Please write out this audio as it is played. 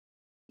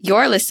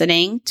You're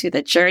listening to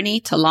the Journey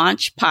to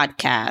Launch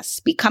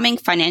podcast, becoming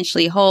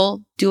financially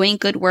whole, doing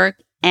good work,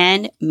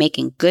 and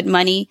making good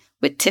money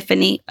with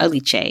Tiffany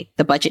Aliche,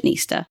 the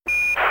Budgetnista.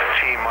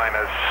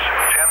 T-minus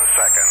 10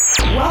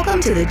 seconds.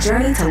 Welcome to the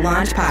Journey to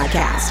Launch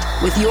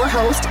podcast with your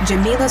host,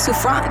 Jamila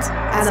Souffrant.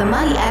 As a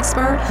money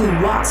expert who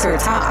walks her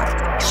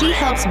talk, she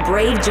helps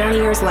brave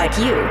journeyers like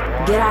you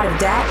get out of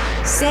debt,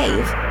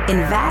 save,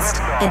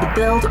 invest, and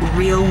build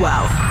real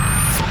wealth.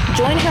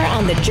 Join her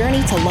on the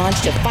journey to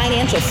launch to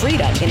financial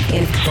freedom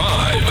in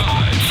 5,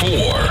 4,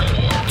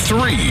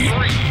 3,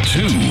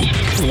 2,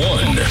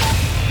 1.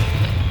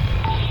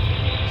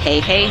 Hey,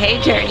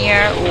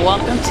 journeyer.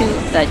 Welcome to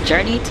the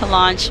Journey to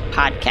Launch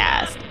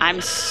podcast. I'm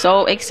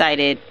so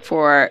excited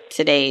for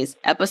today's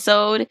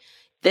episode.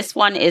 This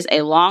one is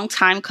a long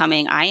time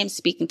coming. I am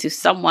speaking to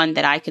someone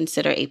that I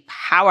consider a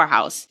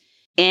powerhouse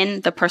in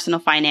the personal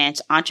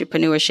finance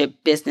entrepreneurship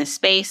business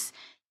space,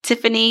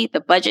 Tiffany, the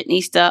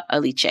Budgetnista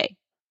Aliche.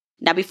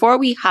 Now, before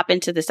we hop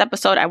into this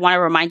episode, I want to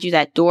remind you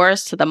that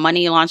doors to the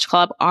Money Launch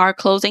Club are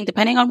closing.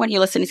 Depending on when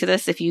you're listening to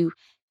this, if you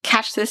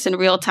catch this in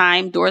real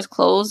time, doors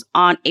close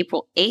on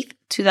April 8th,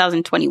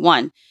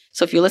 2021.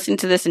 So if you're listening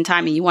to this in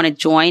time and you want to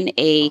join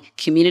a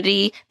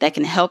community that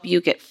can help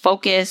you get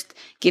focused,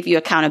 give you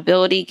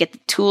accountability, get the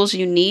tools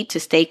you need to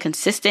stay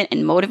consistent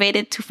and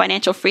motivated to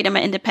financial freedom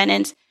and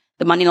independence,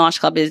 the Money Launch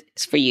Club is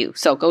for you.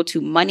 So go to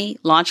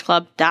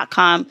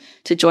moneylaunchclub.com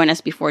to join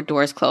us before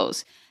doors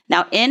close.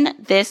 Now, in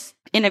this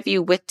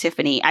interview with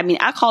Tiffany,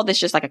 I call this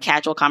just like a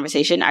casual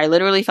conversation. I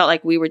literally felt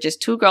like we were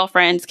just two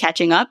girlfriends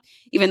catching up,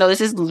 even though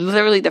this is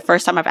literally the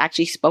first time I've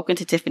actually spoken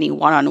to Tiffany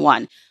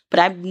one-on-one.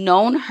 But I've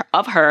known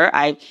of her.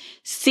 I've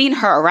seen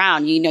her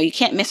around. You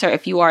can't miss her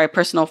if you are a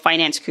personal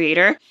finance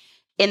creator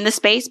in the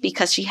space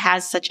because she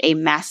has such a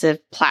massive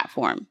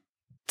platform.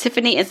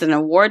 Tiffany is an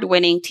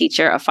award-winning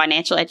teacher of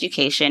financial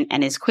education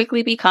and is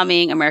quickly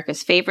becoming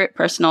America's favorite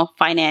personal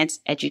finance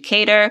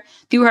educator.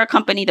 Through her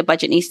company, The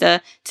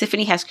Budgetnista,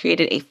 Tiffany has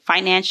created a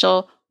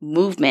financial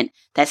movement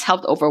that's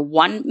helped over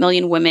 1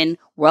 million women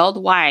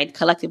worldwide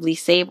collectively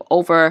save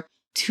over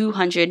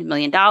 $200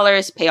 million,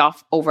 pay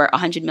off over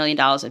 $100 million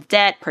of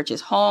debt,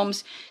 purchase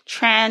homes,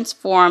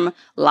 transform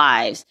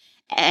lives.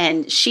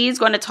 And she's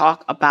going to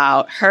talk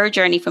about her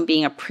journey from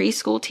being a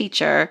preschool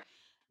teacher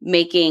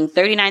making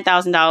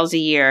 $39,000 a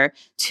year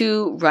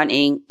to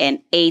running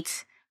an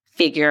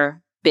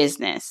 8-figure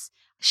business.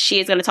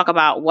 She is going to talk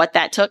about what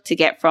that took to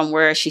get from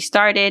where she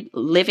started,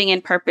 living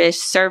in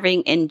purpose,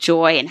 serving in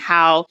joy, and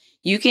how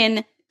you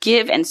can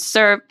give and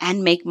serve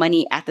and make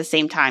money at the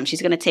same time.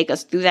 She's going to take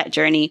us through that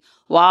journey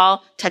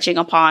while touching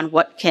upon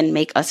what can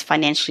make us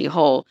financially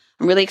whole.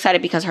 I'm really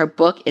excited because her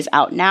book is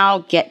out now,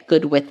 Get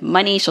Good with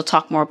Money. She'll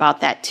talk more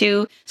about that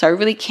too. So I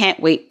really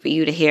can't wait for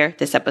you to hear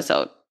this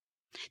episode.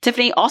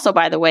 Tiffany also,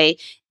 by the way,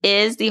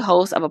 is the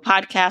host of a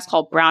podcast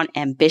called Brown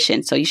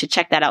Ambition. So you should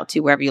check that out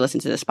too, wherever you listen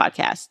to this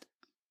podcast.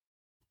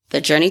 The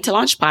Journey to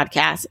Launch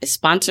podcast is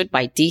sponsored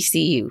by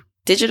DCU,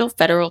 Digital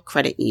Federal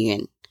Credit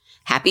Union.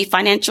 Happy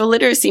Financial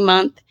Literacy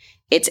Month.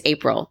 It's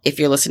April if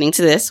you're listening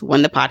to this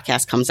when the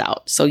podcast comes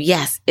out. So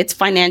yes, it's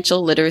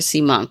Financial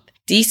Literacy Month.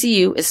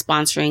 DCU is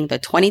sponsoring the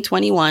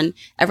 2021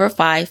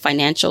 EverFi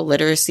Financial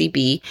Literacy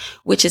Bee,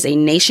 which is a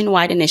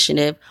nationwide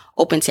initiative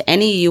open to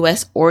any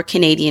U.S. or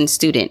Canadian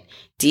student,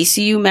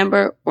 DCU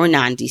member or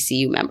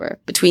non-DCU member,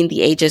 between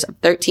the ages of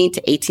 13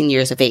 to 18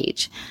 years of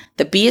age.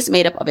 The Bee is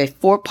made up of a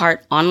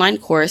 4-part online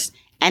course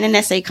and an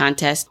essay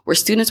contest where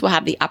students will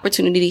have the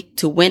opportunity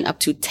to win up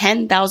to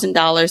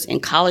 $10,000 in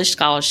college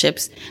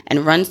scholarships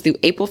and runs through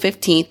April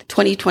 15th,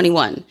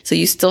 2021. So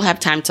you still have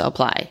time to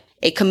apply.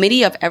 A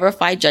committee of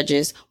EverFi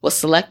judges will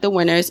select the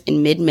winners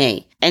in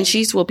mid-May.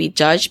 Entries will be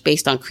judged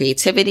based on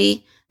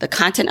creativity, the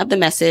content of the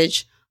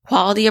message,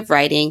 quality of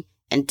writing,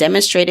 and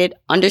demonstrated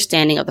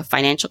understanding of the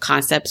financial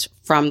concepts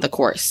from the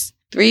course.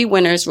 3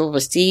 winners will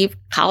receive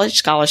college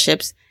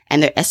scholarships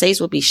and their essays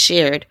will be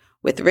shared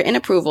with written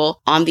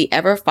approval on the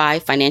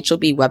EverFi Financial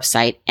Bee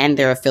website and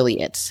their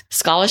affiliates.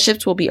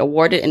 Scholarships will be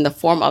awarded in the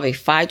form of a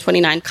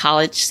 $529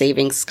 college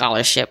savings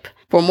scholarship.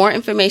 For more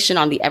information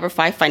on the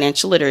EverFi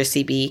Financial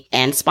Literacy Bee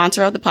and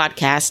sponsor of the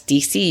podcast,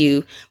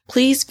 DCU,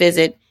 please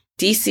visit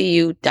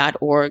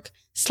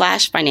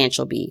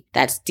dcu.org/financialbee.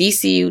 That's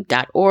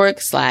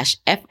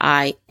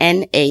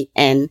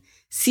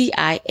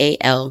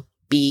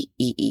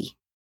dcu.org/financialbee.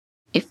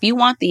 If you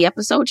want the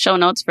episode show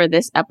notes for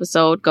this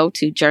episode, go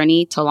to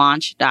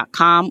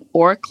journeytolaunch.com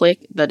or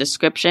click the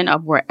description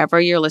of wherever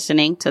you're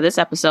listening to this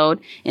episode.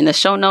 In the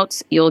show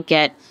notes, you'll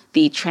get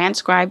the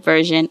transcribed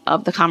version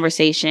of the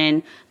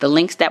conversation, the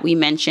links that we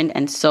mentioned,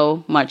 and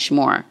so much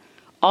more.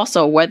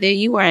 Also, whether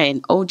you are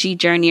an OG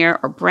journeyer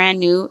or brand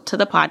new to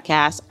the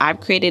podcast,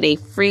 I've created a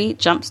free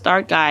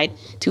jumpstart guide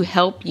to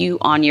help you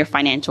on your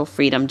financial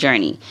freedom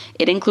journey.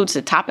 It includes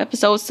the top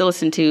episodes to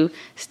listen to,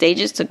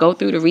 stages to go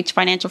through to reach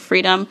financial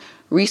freedom,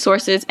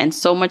 resources, and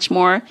so much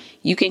more.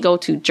 You can go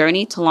to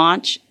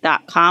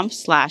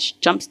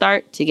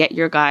journeytolaunch.com/jumpstart to get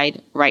your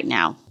guide right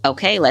now.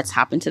 Okay, let's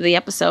hop into the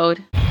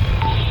episode.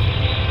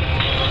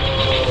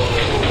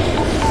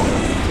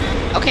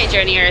 Okay,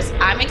 Journeyers,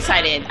 I'm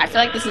excited. I feel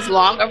like this is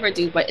long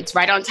overdue, but it's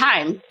right on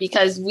time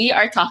because we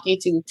are talking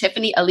to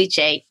Tiffany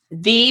Aliche,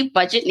 the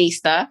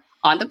Budgetnista,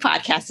 on the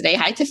podcast today.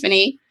 Hi,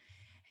 Tiffany.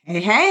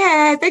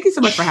 Hey. Thank you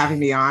so much for having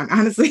me on.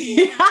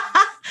 Honestly,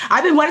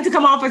 I've been wanting to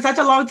come on for such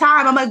a long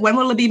time. I'm like, when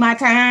will it be my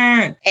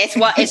turn?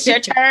 It's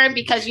your turn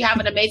because you have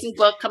an amazing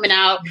book coming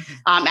out.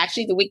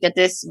 Actually, the week that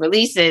this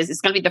releases,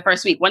 it's going to be the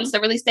first week. When's the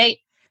release date?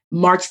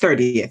 March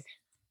 30th.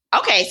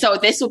 Okay, so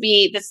this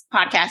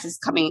podcast is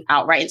coming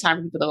out right in time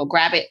for people to go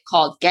grab it,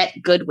 called Get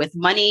Good with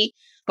Money.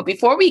 But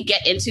before we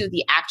get into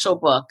the actual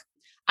book,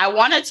 I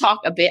want to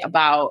talk a bit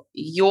about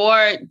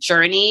your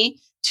journey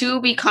to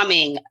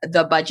becoming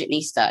the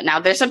Budgetnista. Now,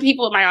 there's some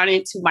people in my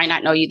audience who might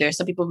not know you. There's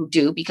some people who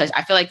do, because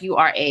I feel like you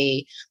are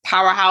a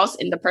powerhouse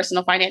in the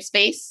personal finance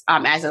space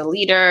as a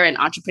leader and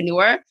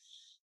entrepreneur.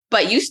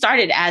 But you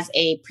started as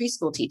a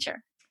preschool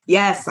teacher.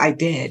 Yes, I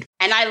did.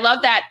 And I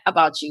love that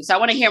about you. So I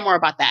want to hear more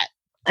about that.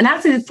 And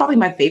honestly, it's probably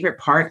my favorite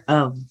part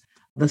of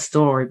the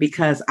story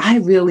because I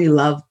really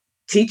love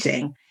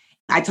teaching.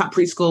 I taught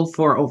preschool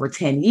for over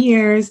 10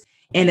 years,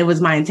 and it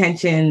was my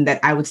intention that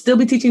I would still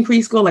be teaching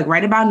preschool. Like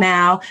right about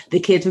now,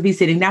 the kids would be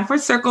sitting down for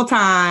circle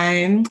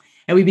time,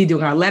 and we'd be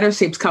doing our letters,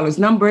 shapes, colors,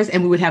 numbers,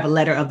 and we would have a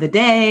letter of the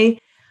day.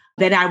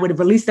 Then I would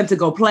release them to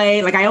go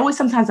play. Like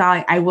sometimes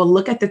I will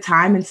look at the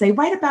time and say,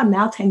 right about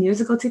now, 10 years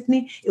ago,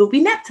 Tiffany, it would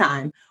be nap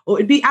time or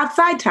it'd be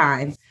outside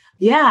time.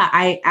 Yeah,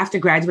 after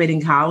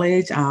graduating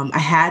college, I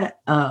had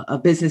a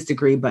business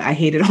degree, but I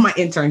hated all my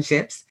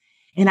internships.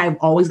 And I've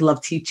always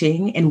loved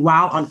teaching. And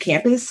while on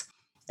campus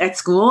at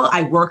school,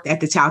 I worked at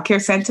the child care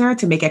center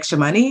to make extra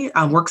money,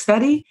 work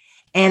study.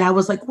 And I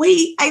was like,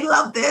 wait, I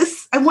love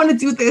this. I want to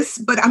do this,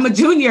 but I'm a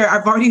junior.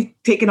 I've already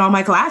taken all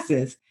my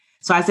classes.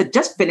 So I said,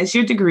 just finish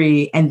your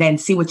degree and then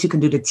see what you can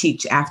do to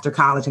teach after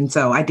college. And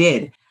so I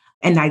did.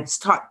 And I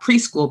taught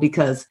preschool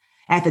because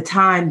at the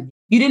time,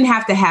 you didn't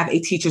have to have a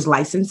teacher's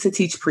license to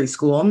teach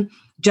preschool,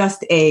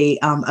 just a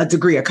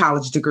degree, a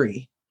college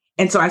degree.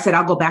 And so I said,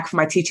 I'll go back for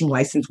my teaching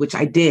license, which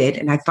I did.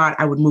 And I thought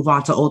I would move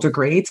on to older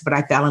grades, but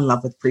I fell in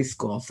love with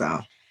preschool.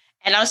 So.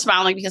 And I'm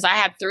smiling because I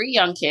have 3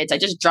 young kids. I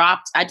did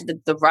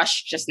the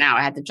rush just now.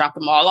 I had to drop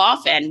them all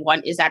off. And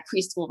one is at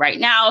preschool right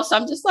now. So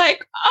I'm just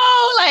like,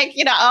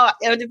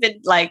 it would have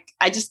been like,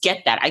 I just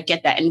get that. I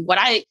get that. And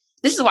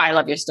this is why I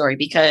love your story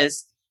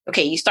because,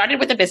 okay, you started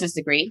with a business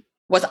degree,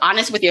 was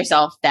honest with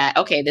yourself that,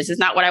 okay, this is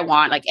not what I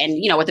want.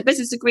 With a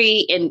business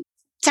degree, in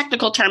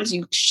technical terms,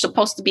 you're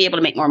supposed to be able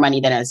to make more money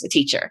than as a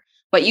teacher.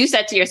 But you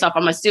said to yourself,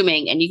 I'm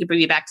assuming, and you can bring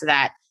me back to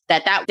that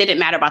didn't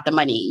matter about the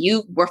money.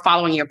 You were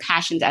following your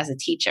passions as a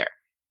teacher.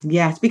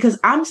 Yes, because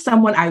I'm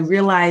someone I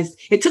realized,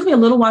 it took me a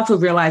little while to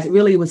realize it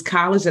really was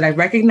college that I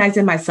recognized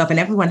in myself, and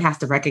everyone has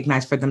to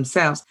recognize for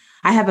themselves.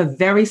 I have a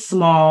very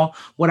small,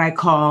 what I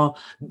call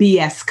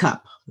BS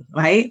cup,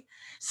 right?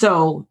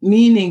 So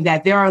meaning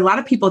that there are a lot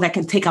of people that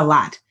can take a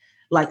lot.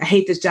 Like, I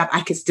hate this job,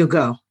 I could still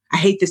go. I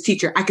hate this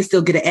teacher, I could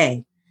still get an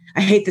A.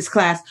 I hate this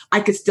class,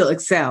 I could still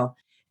excel.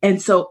 And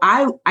so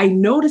I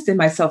noticed in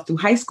myself through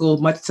high school,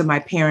 much to my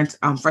parents'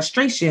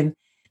 frustration,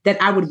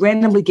 that I would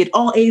randomly get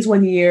all A's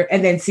one year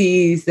and then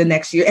C's the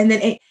next year. And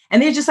then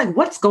and they're just like,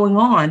 what's going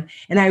on?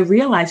 And I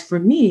realized for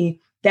me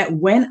that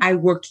when I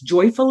worked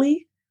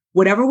joyfully,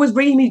 whatever was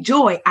bringing me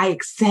joy, I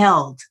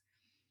excelled.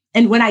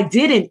 And when I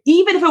didn't,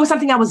 even if it was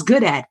something I was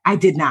good at, I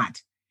did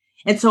not.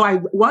 And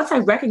so once I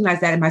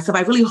recognized that in myself,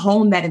 I really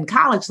honed that in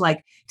college.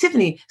 Like,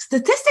 Tiffany,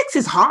 statistics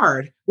is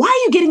hard. Why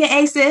are you getting an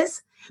A,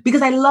 sis?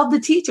 Because I love the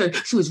teacher.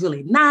 She was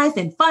really nice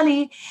and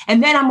funny.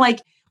 And then I'm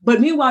like,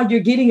 but meanwhile, you're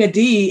getting a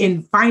D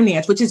in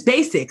finance, which is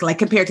basic, like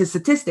compared to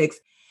statistics.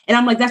 And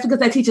I'm like, that's because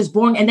that teacher's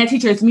boring and that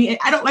teacher is me. And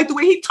I don't like the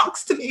way he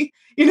talks to me,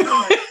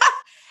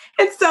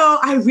 And so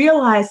I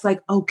realized like,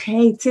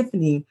 okay,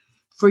 Tiffany,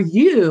 for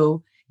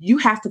you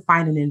have to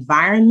find an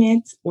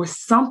environment or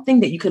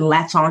something that you can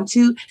latch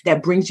onto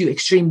that brings you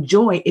extreme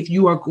joy if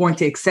you are going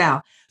to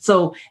excel.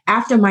 So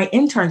after my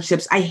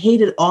internships, I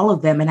hated all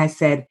of them. And I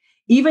said,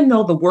 even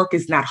though the work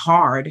is not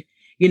hard,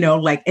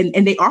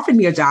 and they offered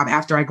me a job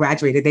after I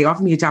graduated. They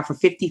offered me a job for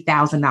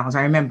 $50,000.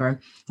 I remember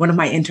one of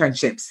my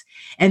internships.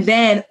 And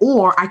then,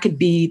 or I could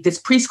be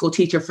this preschool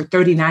teacher for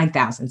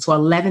 $39,000. So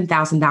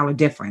 $11,000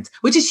 difference,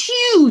 which is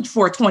huge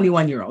for a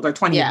 21-year-old or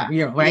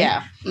 20-year-old, right?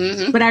 Yeah.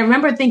 Mm-hmm. But I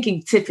remember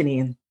thinking,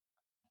 Tiffany,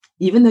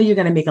 even though you're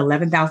going to make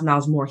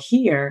 $11,000 more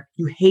here,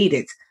 you hate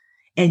it.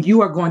 And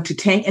you are going to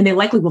tank, and they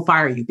likely will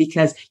fire you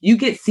because you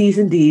get C's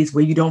and D's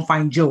where you don't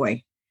find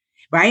joy.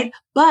 Right?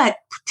 But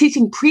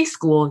teaching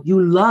preschool,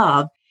 you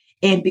love.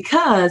 And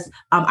because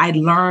I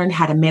learned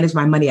how to manage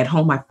my money at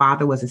home, my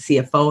father was a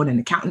CFO and an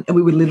accountant, and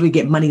we would literally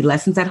get money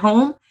lessons at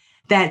home.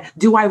 That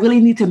do I really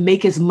need to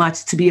make as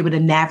much to be able to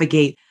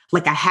navigate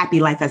like a happy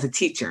life as a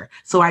teacher?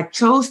 So I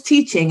chose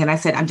teaching, and I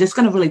said, I'm just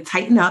going to really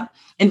tighten up.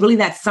 And really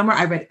that summer,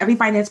 I read every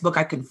finance book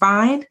I could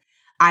find.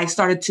 I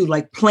started to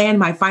like plan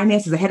my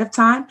finances ahead of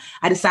time.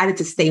 I decided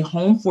to stay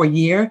home for a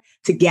year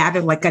to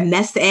gather like a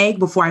nest egg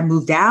before I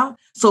moved out.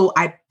 So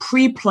I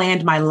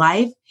pre-planned my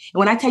life. And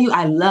when I tell you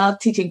I love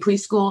teaching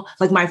preschool,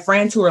 like my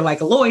friends who are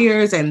like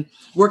lawyers and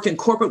worked in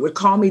corporate would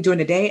call me during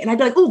the day. And I'd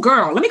be like, oh,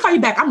 girl, let me call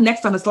you back. I'm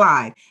next on the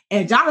slide.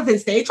 And Jonathan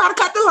stayed trying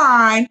to cut the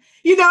line,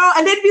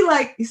 and they'd be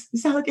like, you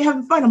sound like you're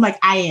having fun. I'm like,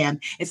 I am.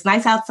 It's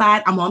nice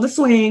outside. I'm on the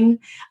swing.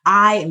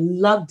 I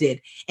loved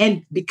it.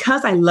 And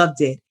because I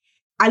loved it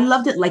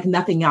like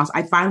nothing else.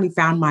 I finally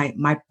found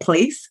my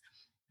place.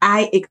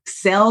 I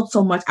excelled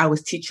so much. I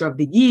was teacher of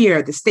the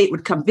year. The state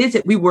would come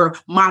visit. We were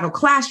model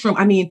classroom.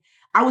 I mean,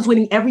 I was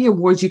winning every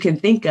award you can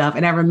think of.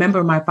 And I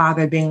remember my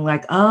father being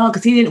like, oh,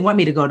 because he didn't want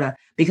me to go to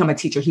become a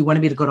teacher. He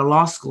wanted me to go to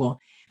law school.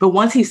 But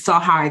once he saw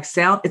how I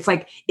excelled, it's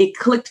like it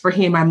clicked for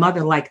he and my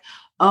mother like,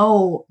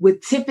 oh,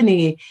 with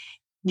Tiffany,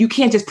 you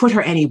can't just put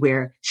her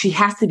anywhere. She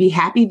has to be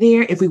happy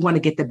there if we want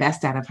to get the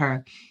best out of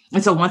her.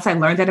 And so once I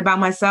learned that about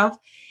myself,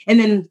 and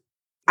then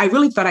I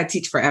really thought I'd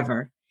teach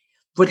forever.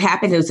 What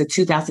happened is a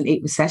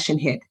 2008 recession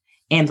hit.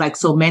 And like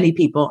so many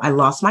people, I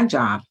lost my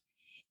job.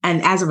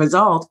 And as a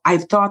result, I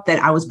thought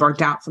that I was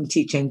burnt out from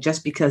teaching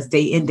just because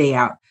day in, day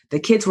out, the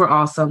kids were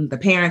awesome. The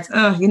parents,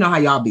 you know how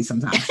y'all be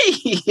sometimes.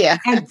 Yeah.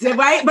 And,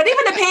 right. But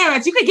even the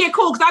parents, you could get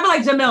cool. Cause I'd be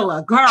like,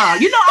 Jamila, girl,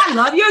 I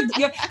love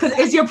you. Cause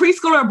is your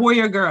preschooler a boy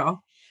or a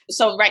girl?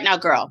 So right now,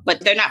 girl,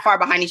 but they're not far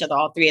behind each other.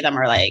 All three of them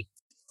are like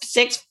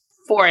 6,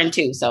 4, and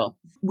 2. So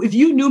if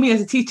you knew me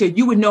as a teacher,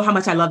 you would know how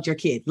much I loved your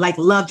kid. Like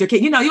loved your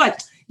kid. You're like,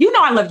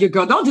 I love your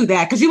girl. Don't do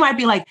that. Cause you might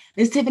be like,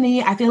 Miss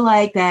Tiffany, I feel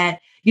like that,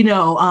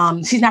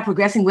 she's not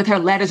progressing with her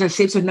letters or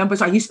shapes or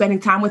numbers. Are you spending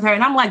time with her?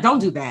 And I'm like, don't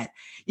do that.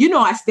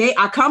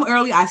 I come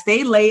early, I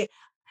stay late,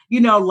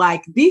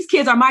 like these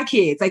kids are my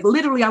kids. Like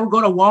literally I would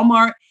go to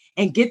Walmart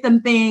and get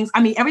them things.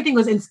 I mean, everything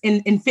was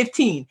in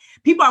 15.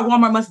 People at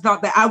Walmart must have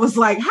thought that I was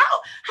like,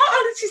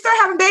 how did she start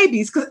having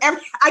babies? Cause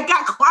I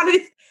got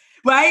quantities.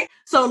 Right.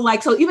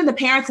 So even the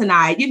parents and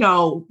I,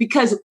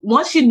 because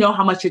once you know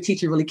how much your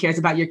teacher really cares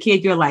about your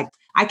kid, you're like,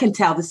 I can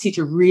tell this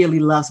teacher really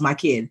loves my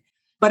kid.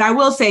 But I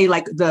will say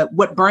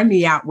what burned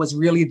me out was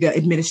really the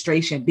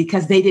administration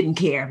because they didn't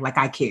care like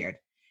I cared.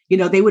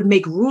 They would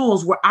make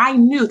rules where I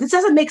knew this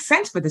doesn't make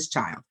sense for this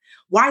child.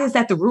 Why is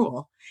that the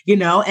rule?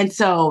 And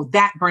so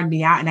that burned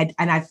me out.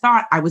 And I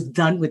thought I was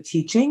done with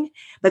teaching.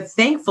 But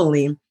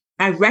thankfully,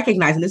 I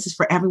recognize, and this is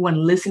for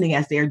everyone listening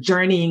as they're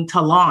journeying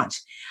to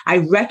launch, I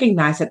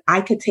recognize that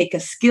I could take a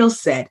skill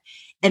set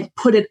and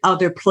put it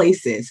other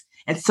places.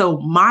 And so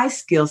my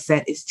skill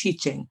set is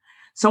teaching.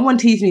 Someone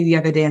teased me the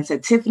other day and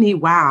said, Tiffany,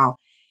 wow,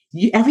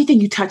 everything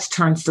you touch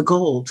turns to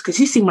gold because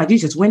you seem like you're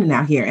just winning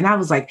out here. And I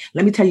was like,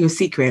 let me tell you a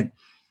secret.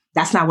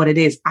 That's not what it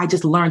is. I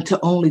just learned to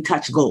only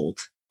touch gold.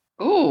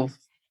 Ooh,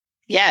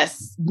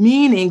 yes.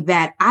 Meaning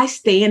that I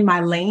stay in my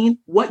lane.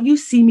 What you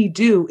see me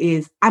do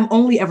is I'm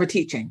only ever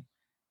teaching.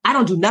 I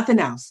don't do nothing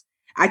else.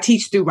 I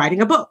teach through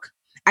writing a book.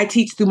 I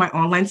teach through my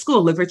online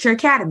school, Literature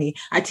Academy.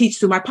 I teach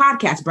through my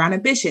podcast, Brown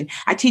Ambition.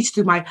 I teach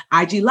through my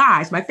IG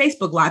Lives, my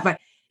Facebook Live.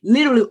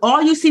 Literally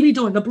all you see me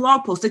doing, the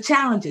blog posts, the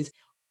challenges.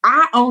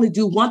 I only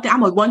do one thing.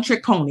 I'm a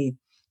one-trick pony.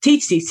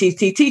 Teach.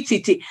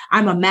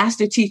 I'm a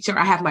master teacher.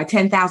 I have my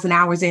 10,000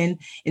 hours in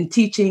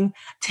teaching,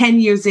 10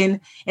 years in.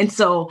 And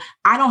so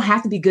I don't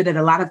have to be good at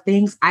a lot of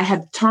things. I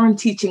have turned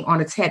teaching on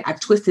its head.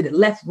 I've twisted it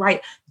left,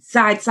 right,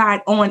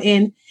 side, on,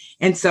 in.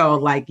 And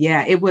so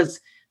it was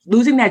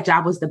losing that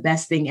job was the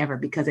best thing ever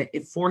because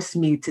it forced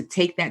me to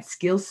take that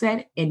skill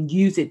set and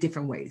use it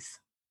different ways.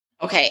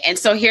 Okay. And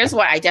so here's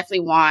what I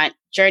definitely want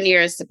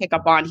journeyers to pick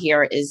up on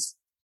here is,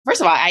 first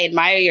of all, I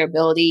admire your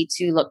ability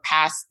to look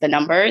past the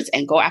numbers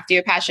and go after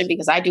your passion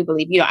because I do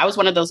believe, I was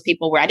one of those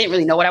people where I didn't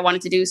really know what I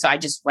wanted to do. So I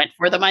just went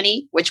for the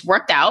money, which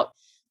worked out.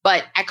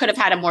 But I could have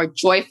had a more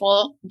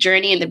joyful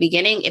journey in the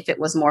beginning if it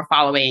was more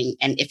following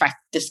and if I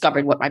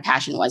discovered what my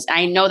passion was.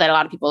 I know that a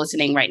lot of people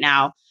listening right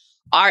now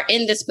are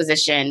in this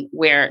position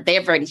where they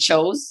have already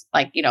chose,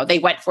 they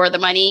went for the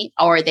money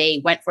or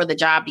they went for the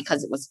job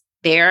because it was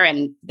there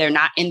and they're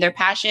not in their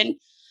passion,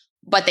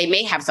 but they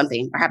may have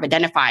something or have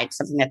identified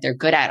something that they're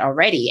good at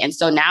already. And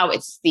so now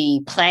it's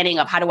the planning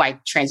of how do I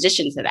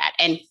transition to that?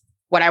 And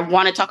what I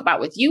want to talk about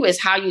with you is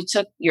how you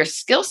took your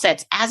skill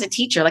sets as a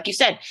teacher. Like you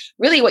said,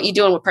 really what you're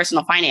doing with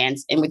personal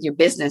finance and with your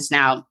business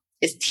now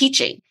is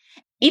teaching.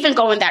 Even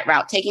going that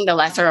route, taking the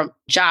lesser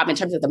job in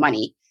terms of the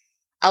money,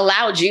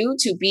 allowed you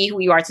to be who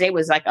you are today,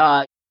 was like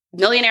a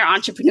millionaire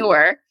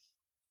entrepreneur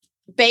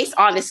based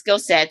on the skill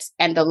sets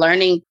and the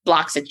learning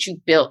blocks that you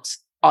built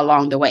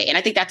along the way. And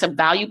I think that's a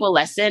valuable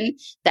lesson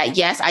that,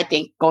 yes, I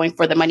think going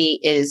for the money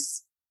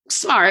is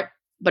smart,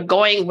 but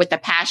going with the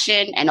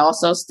passion and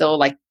also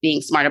still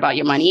being smart about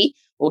your money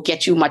will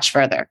get you much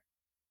further.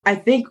 I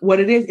think what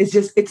it is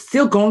just, it's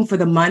still going for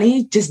the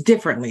money, just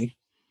differently.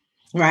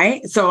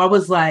 Right. So I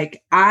was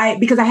like,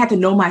 because I had to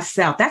know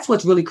myself. That's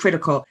what's really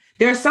critical.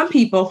 There are some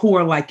people who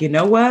are like, you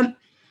know what?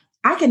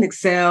 I can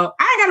excel.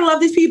 I gotta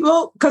love these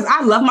people because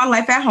I love my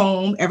life at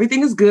home.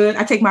 Everything is good.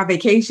 I take my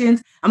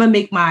vacations. I'm gonna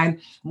make my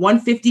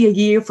 $150 a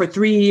year for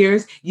 3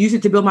 years, use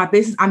it to build my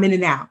business. I'm in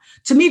and out.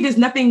 To me, there's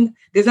nothing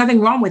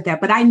wrong with that.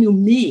 But I knew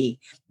me.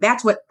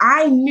 That's what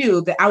I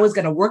knew, that I was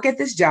gonna work at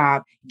this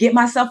job, get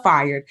myself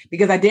fired,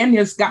 because I damn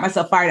near got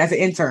myself fired as an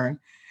intern.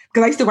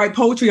 Because I used to write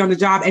poetry on the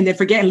job and then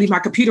forget and leave my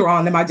computer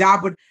on. And my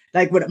job would,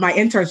 like, with my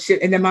internship.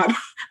 And then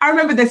I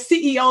remember the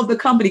CEO of the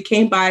company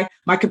came by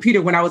my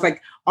computer when I was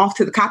like off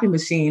to the copy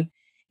machine.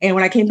 And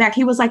when I came back,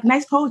 he was like,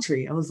 nice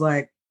poetry. I was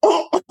like,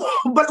 oh,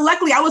 but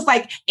luckily I was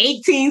like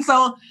 18.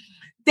 So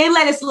they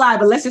let it slide.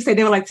 But let's just say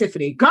they were like,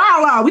 Tiffany,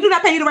 girl, we do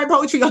not pay you to write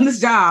poetry on this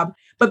job.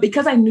 But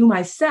because I knew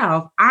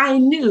myself, I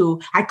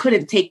knew I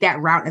couldn't take that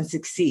route and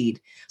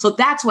succeed. So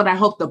that's what I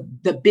hope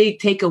the big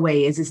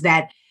takeaway is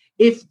that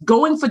if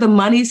going for the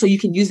money so you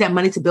can use that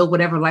money to build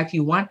whatever life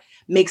you want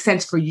makes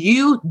sense for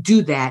you,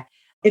 do that.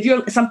 If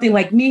you're something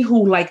like me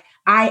who like,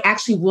 I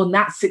actually will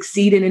not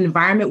succeed in an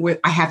environment where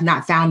I have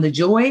not found the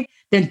joy,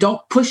 then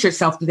don't push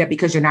yourself through that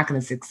because you're not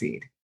going to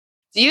succeed.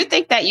 Do you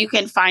think that you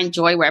can find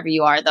joy wherever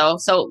you are, though?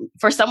 So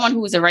for someone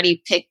who's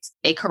already picked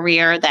a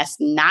career that's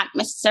not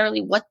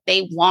necessarily what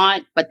they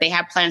want, but they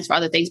have plans for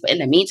other things, but in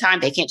the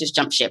meantime, they can't just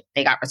jump ship.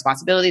 They got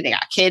responsibility, they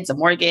got kids, a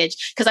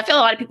mortgage. Because I feel a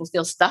lot of people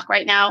feel stuck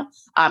right now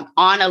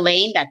on a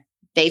lane that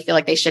they feel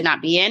like they should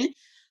not be in.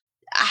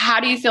 How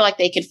do you feel like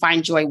they can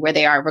find joy where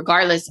they are,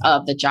 regardless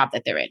of the job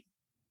that they're in?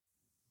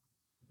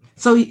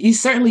 So you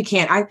certainly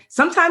can.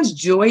 Sometimes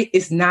joy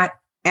is not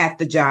at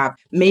the job.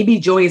 Maybe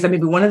joy is,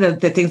 maybe one of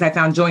the things I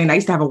found joy in. I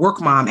used to have a work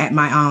mom at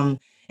my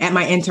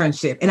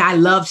internship, and I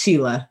love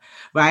Sheila,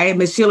 right?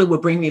 Miss Sheila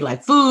would bring me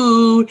like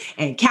food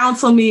and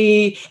counsel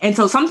me. And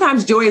so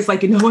sometimes joy is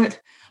like, you know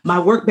what? My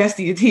work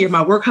bestie is here.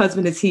 My work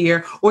husband is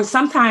here. Or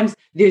sometimes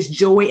there's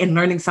joy in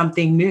learning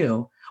something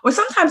new. Or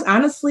sometimes,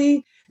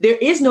 honestly, there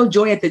is no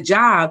joy at the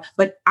job,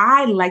 but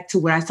I like to,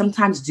 what I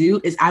sometimes do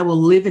is I will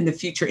live in the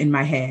future in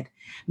my head,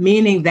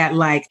 meaning that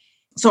like,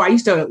 so I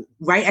used to,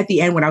 right at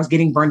the end when I was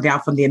getting burned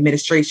out from the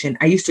administration,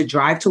 I used to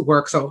drive to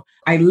work. So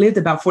I lived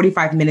about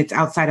 45 minutes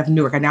outside of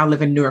Newark. I now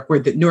live in Newark, where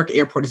the Newark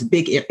airport is a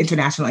big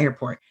international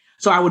airport.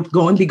 So I would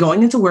be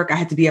going into work. I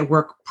had to be at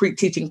work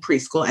teaching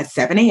preschool at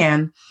 7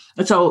 a.m.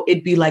 And so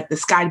it'd be like the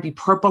sky would be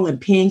purple and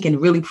pink and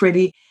really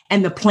pretty.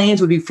 And the planes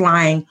would be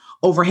flying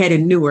overhead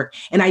in Newark.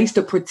 And I used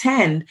to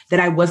pretend that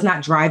I was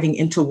not driving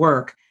into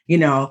work,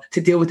 to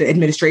deal with the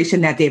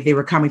administration that day. If they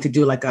were coming to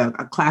do like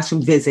a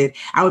classroom visit,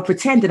 I would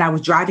pretend that I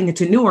was driving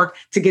into Newark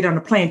to get on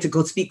a plane to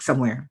go speak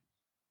somewhere,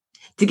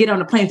 to get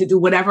on a plane to do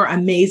whatever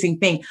amazing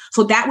thing.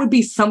 So that would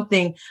be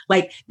something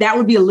like, that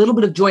would be a little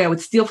bit of joy I would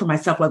steal for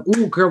myself. Like,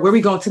 ooh, girl, where are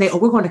we going today? Oh,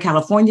 we're going to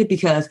California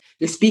because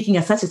you're speaking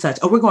at such and such.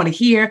 Oh, we're going to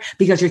here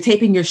because you're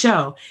taping your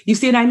show. You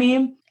see what I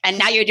mean? And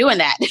now you're doing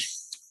that.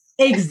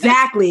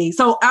 Exactly.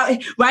 So,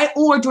 right.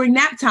 Or during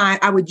that time,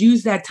 I would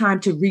use that time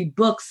to read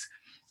books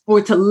or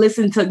to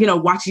listen to,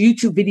 watch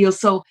YouTube videos.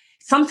 So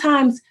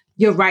sometimes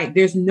you're right.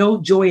 There's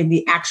no joy in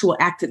the actual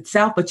act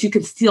itself, but you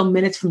can steal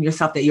minutes from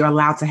yourself that you're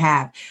allowed to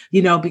have,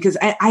 because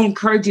I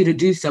encourage you to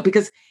do so.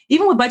 Because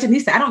even with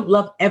Budgetnista, I don't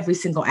love every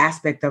single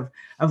aspect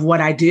of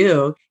what I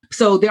do.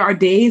 So there are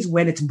days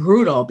when it's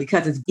brutal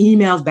because it's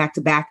emails back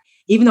to back.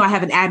 Even though I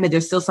have an admin,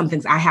 there's still some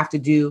things I have to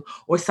do.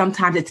 Or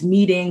sometimes it's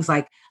meetings.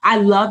 Like I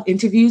love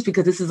interviews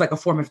because this is like a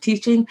form of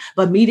teaching,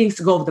 but meetings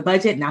to go over the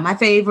budget, not my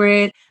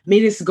favorite.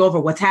 Meetings to go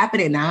over what's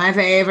happening, not my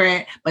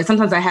favorite. But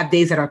sometimes I have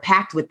days that are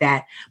packed with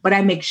that. But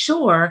I make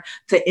sure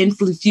to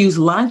infuse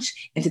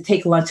lunch and to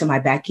take lunch in my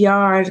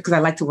backyard because I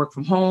like to work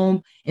from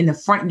home. In the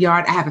front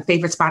yard, I have a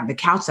favorite spot on the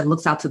couch that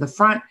looks out to the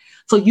front.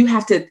 So you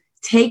have to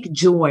take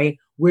joy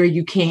where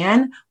you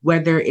can,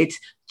 whether it's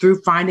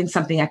through finding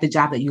something at the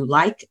job that you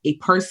like, a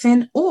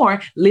person,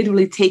 or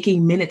literally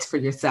taking minutes for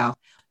yourself.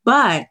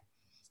 But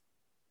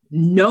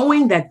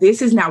knowing that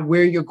this is not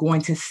where you're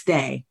going to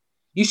stay,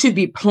 you should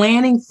be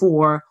planning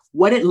for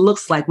what it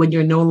looks like when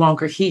you're no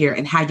longer here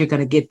and how you're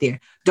going to get there.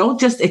 Don't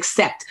just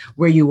accept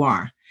where you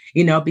are,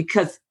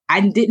 because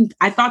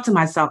I thought to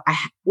myself,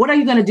 what are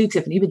you going to do,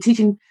 Tiffany? You've been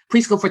teaching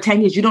preschool for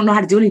 10 years. You don't know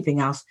how to do anything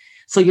else.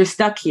 So you're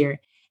stuck here.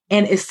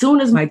 And as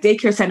soon as my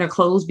daycare center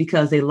closed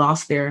because they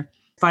lost their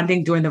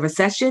funding during the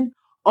recession,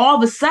 all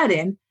of a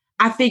sudden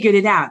I figured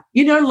it out.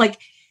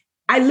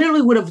 I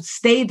literally would have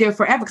stayed there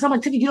forever because I'm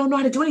like, Tiffany, you don't know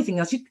how to do anything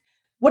else.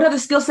 What other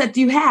skill set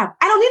do you have?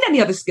 I don't need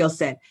any other skill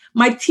set.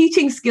 My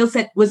teaching skill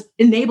set was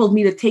enabled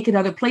me to take it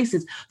other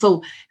places.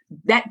 So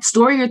that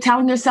story you're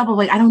telling yourself of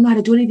like, I don't know how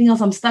to do anything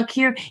else, I'm stuck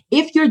here.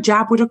 If your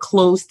job were to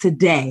close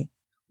today,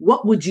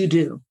 what would you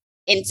do?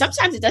 And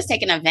sometimes it does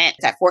take an event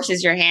that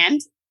forces your hand.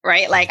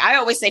 Right? Like I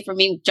always say for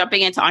me,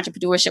 jumping into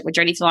entrepreneurship with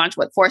Journey to Launch,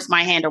 what forced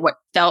my hand or what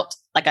felt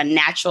like a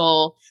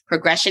natural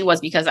progression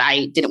was because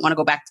I didn't want to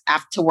go back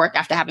to work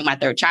after having my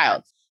third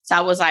child. So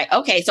I was like,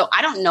 okay, so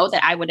I don't know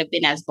that I would have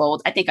been as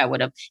bold. I think I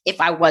would have if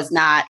I was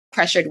not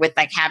pressured with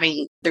like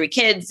having 3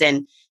 kids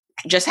and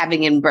just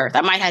having given birth.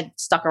 I might have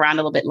stuck around a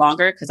little bit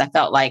longer because I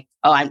felt like,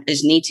 oh, I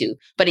just need to.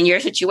 But in your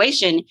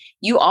situation,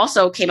 you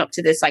also came up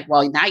to this like,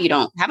 well, now you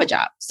don't have a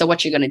job. So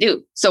what you're going to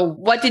do? So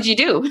what did you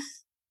do?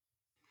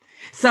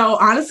 So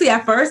honestly,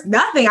 at first,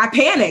 nothing. I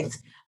panicked.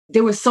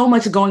 There was so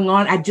much going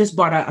on. I just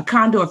bought a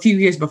condo a few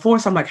years before.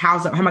 So I'm like,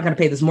 how am I going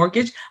to pay this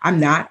mortgage? I'm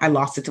not. I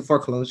lost it to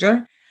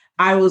foreclosure.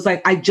 I was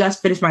like, I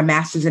just finished my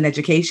master's in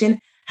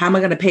education. How am I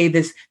going to pay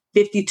this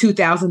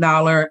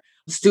 $52,000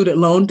 student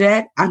loan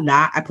debt? I'm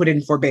not. I put it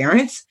in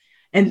forbearance.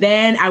 And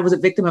then I was a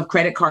victim of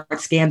credit card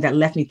scam that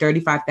left me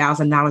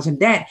 $35,000 in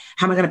debt.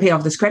 How am I going to pay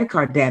off this credit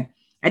card debt?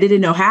 I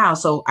didn't know how.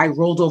 So I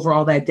rolled over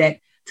all that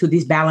debt to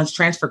these balance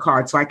transfer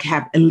cards. So I could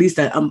have at least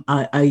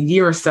a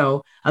year or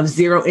so of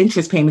zero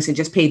interest payments and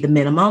just paid the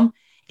minimum.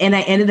 And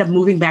I ended up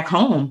moving back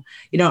home.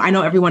 I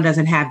know everyone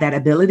doesn't have that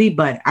ability,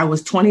 but I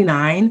was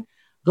 29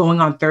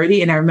 going on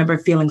 30. And I remember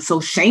feeling so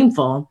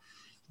shameful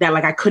that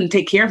like I couldn't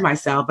take care of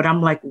myself, but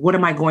I'm like, what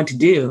am I going to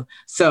do?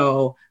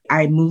 So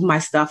I moved my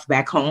stuff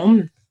back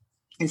home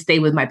and stayed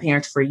with my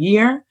parents for a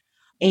year.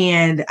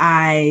 And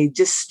I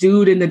just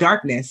stewed in the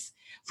darkness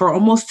for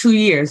almost 2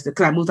 years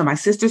because I moved on my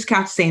sister's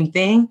couch, same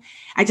thing.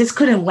 I just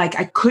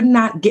I could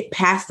not get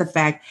past the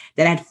fact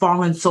that I'd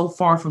fallen so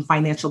far from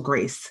financial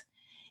grace.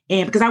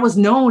 And because I was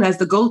known as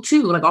the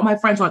go-to, like all my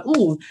friends were like,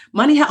 ooh,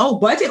 money,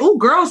 budget, ooh,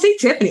 girl, see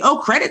Tiffany, oh,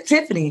 credit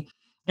Tiffany.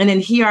 And then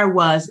here I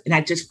was, and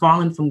I'd just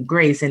fallen from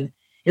grace. And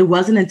it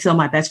wasn't until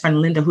my best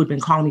friend, Linda, who'd been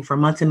calling me for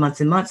months and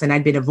months and months, and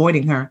I'd been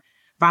avoiding her,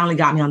 finally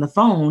got me on the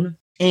phone.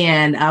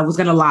 And I was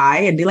going to lie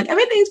and be like,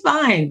 everything's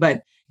fine.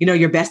 But,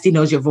 your bestie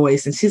knows your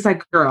voice. And she's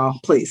like, girl,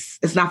 please,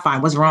 it's not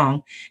fine. What's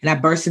wrong? And I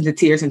burst into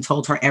tears and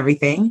told her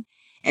everything.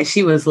 And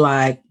she was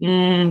like,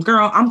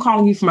 girl, I'm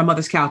calling you from my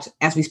mother's couch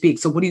as we speak.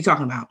 So what are you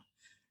talking about?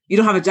 You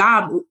don't have a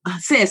job?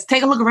 Sis,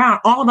 take a look around.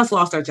 All of us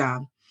lost our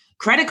job.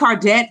 Credit card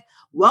debt.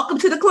 Welcome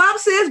to the club,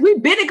 sis.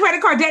 We've been in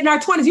credit card debt in our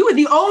 20s. You were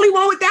the only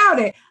one without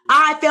it.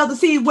 I failed to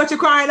see what you're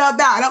crying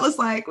about. And I was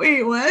like,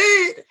 wait,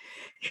 what?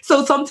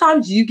 So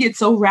sometimes you get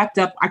so wrapped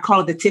up. I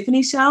call it the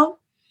Tiffany show.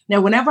 Now,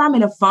 whenever I'm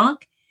in a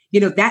funk,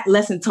 that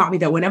lesson taught me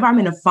that whenever I'm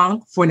in a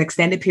funk for an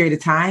extended period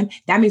of time,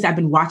 that means I've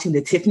been watching the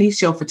Tiffany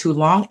show for too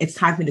long. It's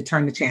time for me to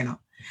turn the channel.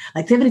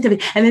 Like Tiffany,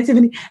 and then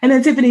Tiffany, and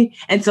then Tiffany.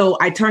 And so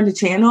I turn the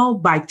channel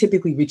by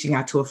typically reaching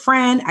out to a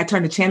friend. I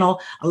turn the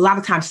channel a lot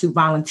of times through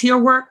volunteer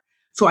work.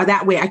 So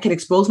that way I can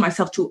expose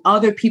myself to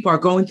other people are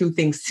going through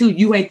things too.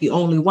 You ain't the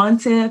only one,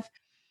 Tiff.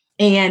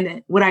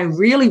 And what I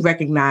really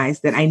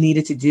recognized that I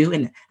needed to do,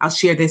 and I'll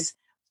share this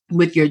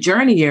with your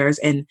journeyers,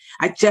 and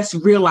I just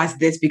realized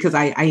this because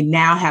I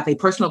now have a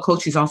personal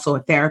coach who's also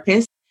a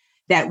therapist,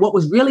 that what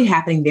was really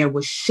happening there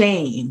was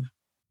shame.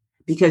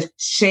 Because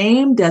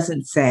shame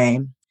doesn't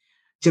say,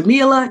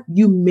 Jamila,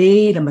 you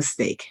made a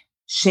mistake.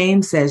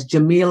 Shame says,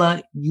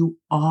 Jamila, you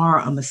are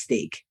a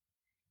mistake.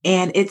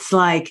 And it's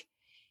like,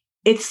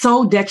 it's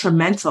so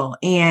detrimental.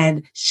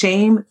 And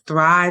shame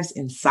thrives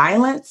in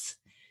silence.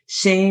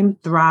 Shame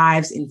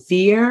thrives in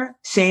fear.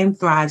 Shame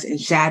thrives in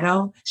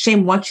shadow.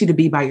 Shame wants you to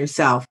be by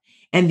yourself.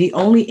 And the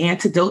only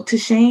antidote to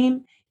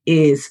shame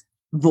is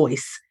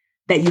voice.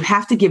 That you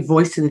have to give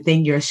voice to the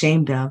thing you're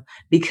ashamed of,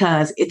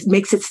 because it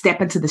makes it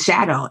step into the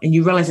shadow and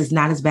you realize it's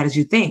not as bad as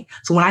you think.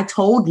 So when I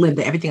told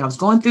Linda everything I was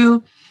going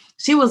through,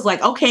 she was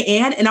like, okay,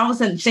 Ann. And all of a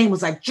sudden shame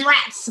was like,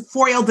 drats,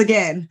 foiled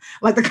again,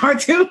 like the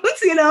cartoons,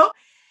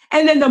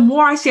 And then the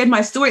more I shared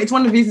my story, it's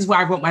one of the reasons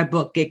why I wrote my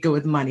book, Get Good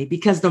with Money,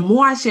 because the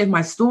more I shared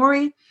my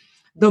story,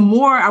 the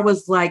more I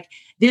was like,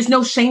 there's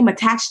no shame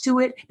attached to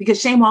it,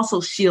 because shame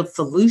also shields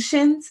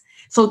solutions.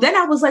 So then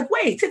I was like,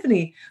 wait,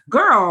 Tiffany,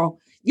 girl,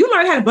 you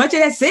learned how to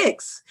budget at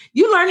 6.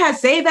 You learned how to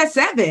save at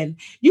 7.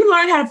 You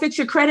learned how to fix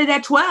your credit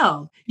at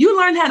 12. You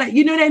learned how to,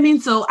 you know what I mean?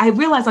 So I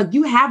realized like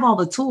you have all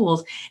the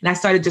tools, and I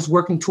started just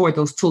working toward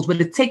those tools. But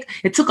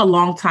it took a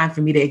long time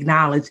for me to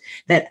acknowledge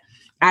that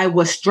I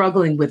was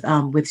struggling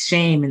with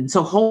shame. And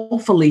so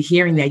hopefully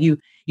hearing that you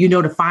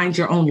to find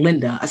your own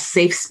Linda, a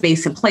safe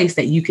space and place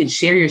that you can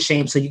share your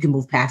shame so you can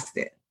move past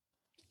it.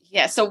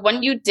 Yeah. So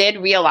when you did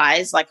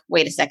realize like,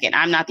 wait a second,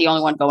 I'm not the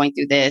only one going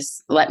through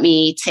this. Let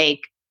me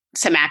take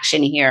some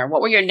action here.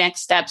 What were your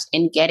next steps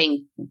in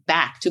getting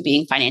back to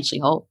being financially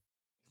whole?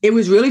 It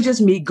was really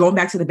just me going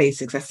back to the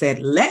basics. I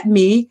said, let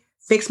me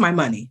fix my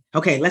money.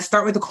 Okay, let's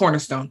start with the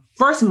cornerstone.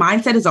 First,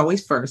 mindset is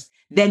always first,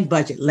 then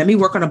budget. Let me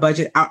work on a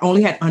budget. I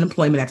only had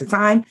unemployment at the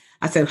time.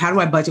 I said, how do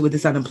I budget with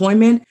this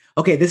unemployment?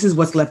 Okay, this is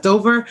what's left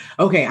over.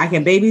 Okay, I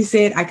can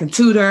babysit, I can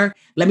tutor.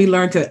 Let me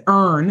learn to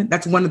earn.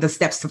 That's one of the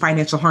steps to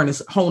financial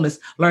wholeness,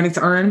 learning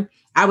to earn.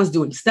 I was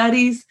doing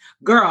studies.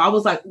 Girl, I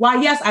was like,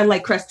 why, yes, I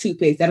like Crest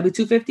toothpaste. That'll be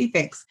 $2.50.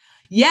 Thanks.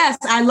 Yes,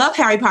 I love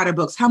Harry Potter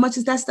books. How much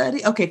is that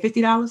study? Okay,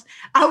 $50.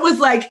 I was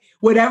like,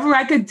 whatever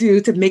I could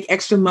do to make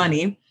extra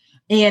money.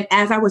 And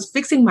as I was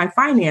fixing my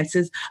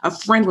finances, a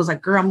friend was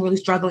like, girl, I'm really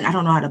struggling. I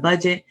don't know how to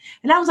budget.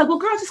 And I was like, well,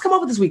 girl, just come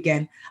over this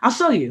weekend. I'll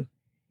show you.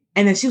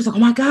 And then she was like, oh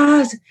my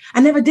gosh,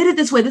 I never did it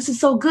this way. This is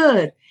so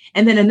good.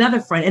 And then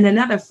another friend and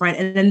another friend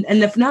and then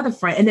another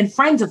friend and then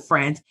friends of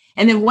friends.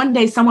 And then one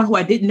day someone who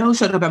I didn't know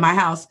showed up at my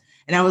house.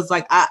 And I was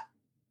like, I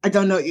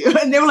don't know you.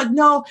 And they were like,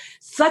 no,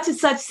 such and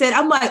such said.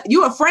 I'm like,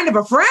 you a friend of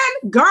a friend?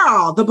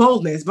 Girl, the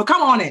boldness, but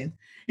come on in,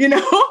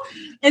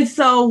 And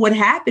so what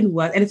happened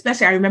was, and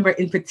especially I remember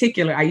in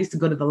particular, I used to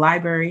go to the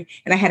library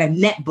and I had a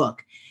net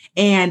book.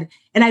 And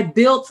I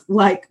built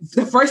like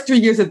the first 3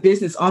 years of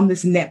business on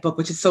this netbook,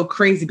 which is so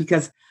crazy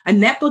because a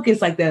netbook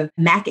is like the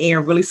Mac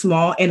Air, really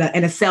small, and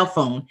a cell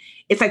phone.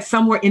 It's like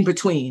somewhere in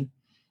between.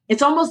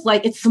 It's almost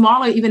like it's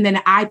smaller even than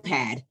an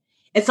iPad.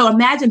 And so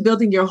imagine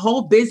building your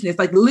whole business,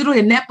 like literally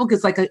a netbook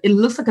is it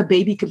looks like a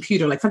baby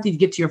computer, like something you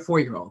give to your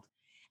 4-year-old.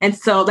 And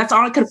so that's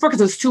all I could afford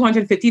because it was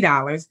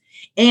 $250.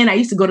 And I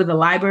used to go to the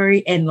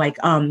library and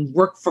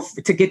work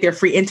to get their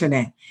free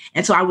internet.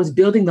 And so I was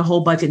building the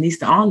whole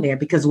Budgetnista on there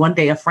because one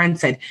day a friend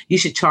said, you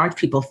should charge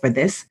people for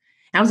this.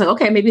 And I was like,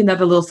 okay, maybe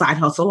another little side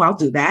hustle. I'll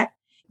do that.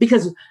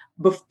 Because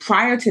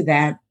prior to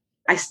that,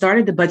 I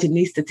started the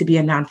Budgetnista to be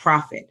a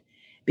nonprofit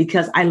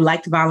because I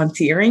liked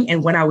volunteering.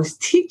 And when I was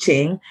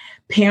teaching,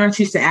 parents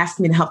used to ask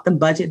me to help them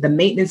budget. The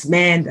maintenance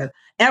man,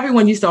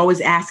 everyone used to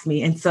always ask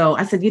me. And so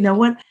I said, you know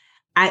what?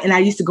 I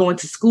used to go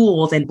into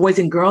schools and boys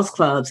and girls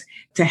clubs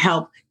to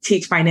help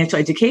teach financial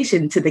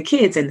education to the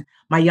kids. And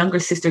my younger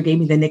sister gave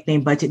me the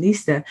nickname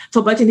Budgetnista.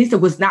 So Budgetnista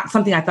was not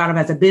something I thought of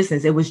as a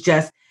business. It was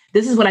just,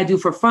 this is what I do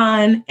for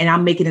fun and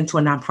I'll make it into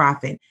a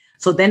nonprofit.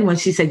 So then when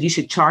she said you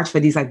should charge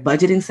for these like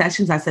budgeting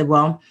sessions, I said,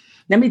 well,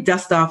 let me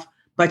dust off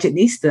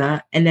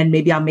Budgetnista and then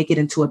maybe I'll make it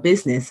into a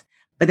business.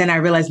 But then I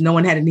realized no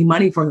one had any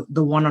money for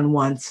the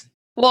one-on-ones.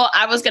 Well,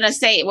 I was going to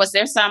say, was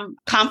there some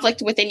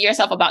conflict within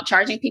yourself about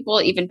charging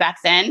people even back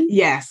then?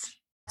 Yes.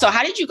 So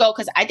how did you go?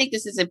 Because I think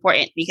this is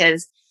important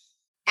because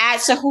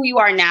as to who you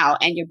are now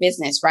and your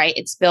business, right?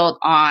 It's built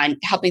on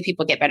helping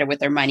people get better with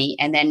their money.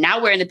 And then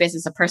now we're in the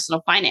business of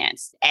personal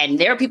finance. And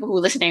there are people who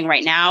are listening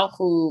right now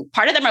who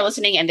part of them are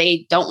listening and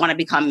they don't want to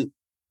become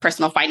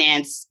personal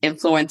finance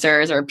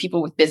influencers or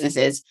people with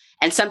businesses.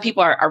 And some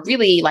people are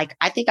really like,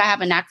 I think I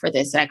have a knack for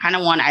this. And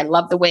I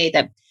love the way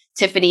that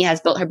Tiffany has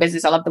built her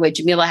business. I love the way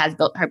Jamila has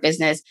built her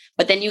business.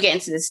 But then you get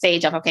into the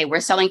stage of, okay, we're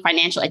selling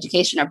financial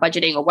education or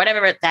budgeting or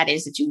whatever that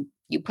is that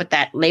you put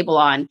that label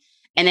on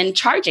and then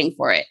charging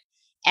for it.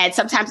 And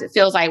sometimes it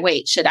feels like,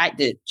 wait, should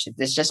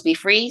this just be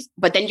free?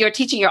 But then you're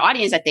teaching your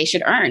audience that they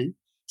should earn.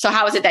 So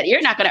how is it that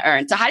you're not going to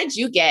earn? So how did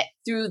you get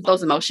through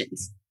those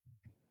emotions?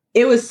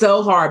 It was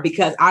so hard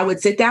because I would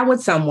sit down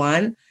with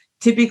someone,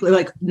 typically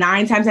like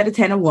 9 times out of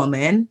 10, a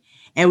woman,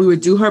 and we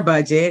would do her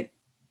budget.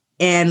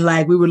 And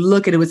like, we would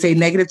look and it would say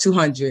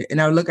 -200.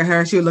 And I would look at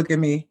her, she would look at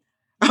me.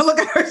 I look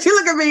at her, she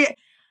look at me. And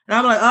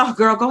I'm like, oh,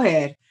 girl, go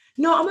ahead.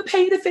 No, I'm going to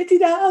pay you the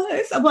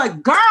 $50. I'm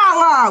like,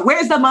 girl,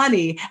 where's the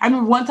money? I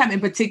remember one time in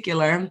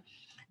particular,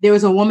 there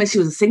was a woman, she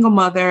was a single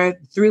mother,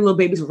 3 little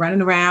babies were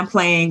running around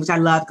playing, which I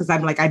love because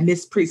I'm like, I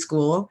miss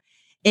preschool.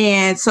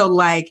 And so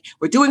like,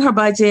 we're doing her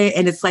budget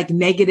and it's like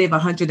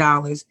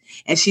 -$100.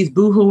 And she's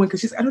boohooing because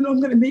she's, I don't know, I'm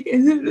going to make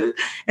it.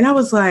 And I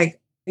was like,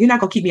 you're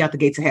not going to keep me out the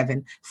gates of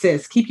heaven,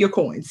 sis. Keep your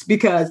coins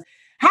because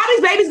how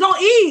these babies going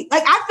to eat?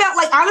 Like, I felt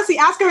like, honestly,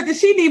 asking her, does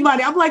she need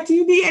money? I'm like, do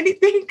you need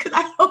anything? Because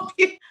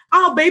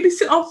I'll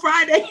babysit on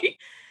Friday.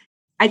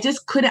 I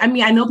just couldn't. I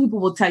mean, I know people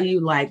will tell you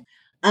like,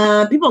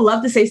 people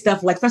love to say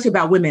stuff like, especially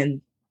about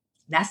women.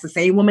 That's the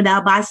same woman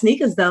that'll buy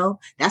sneakers though.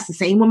 That's the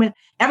same woman.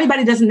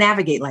 Everybody doesn't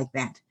navigate like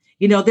that.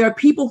 You know, there are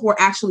people who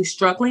are actually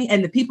struggling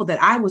and the people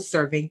that I was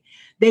serving,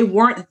 they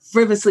weren't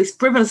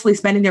frivolously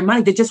spending their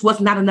money. There just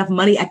was not enough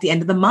money at the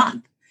end of the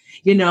month.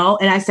 You know,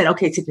 and I said,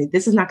 okay, Tiffany,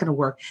 this is not going to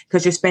work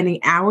because you're spending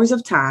hours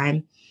of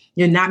time.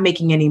 You're not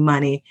making any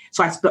money.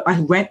 So I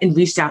went and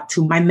reached out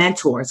to my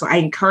mentor. So I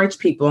encourage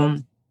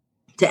people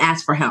to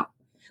ask for help.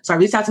 So I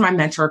reached out to my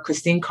mentor,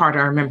 Christine Carter.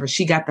 I remember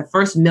she got the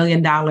first $1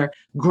 million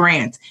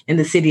grant in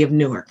the city of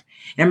Newark.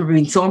 And I remember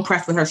being so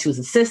impressed with her. She was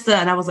a sister.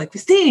 And I was like,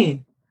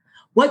 Christine,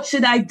 what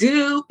should I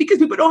do? Because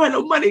people don't have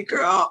no money,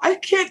 girl. I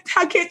can't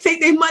take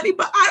their money,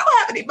 but I don't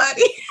have any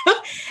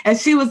money. And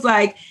she was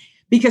like,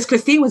 because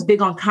Christine was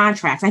big on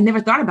contracts. I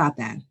never thought about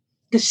that.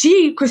 Because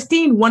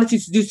Christine wanted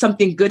to do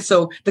something good.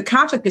 So the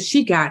contract that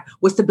she got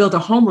was to build a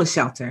homeless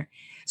shelter.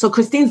 So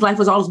Christine's life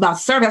was all about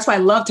service. That's why I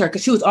loved her,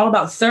 because she was all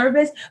about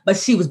service, but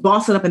she was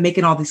bossing up and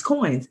making all these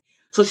coins.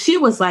 So she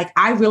was like,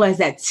 I realized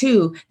that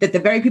too, that the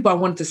very people I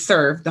wanted to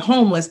serve, the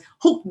homeless,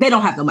 they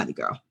don't have no money,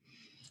 girl.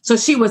 So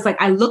she was like,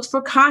 I looked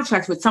for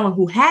contracts with someone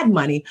who had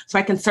money so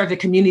I can serve the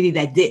community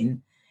that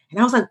didn't. And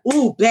I was like,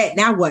 ooh, bet,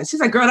 now what? She's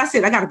like, girl, that's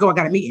it. I got to go. I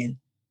got a meeting.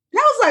 And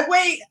I was like,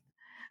 wait.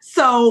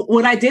 So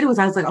what I did was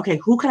I was like, okay,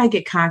 who could I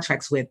get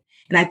contracts with?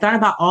 And I thought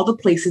about all the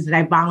places that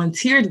I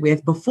volunteered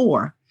with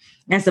before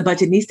as a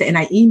Budgetnista, and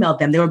I emailed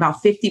them. There were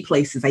about 50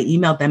 places. I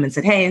emailed them and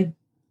said, hey,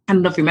 I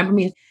don't know if you remember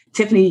me,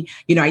 Tiffany,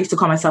 I used to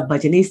call myself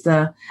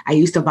Budgetnista. I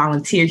used to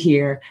volunteer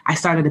here. I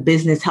started a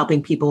business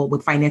helping people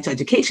with financial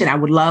education. I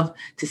would love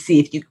to see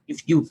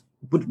if you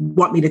would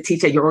want me to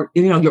teach at your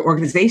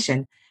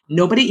organization.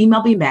 Nobody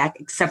emailed me back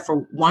except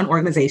for one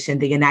organization,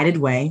 the United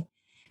Way.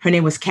 Her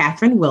name was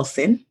Catherine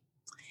Wilson.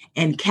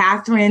 And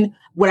Catherine,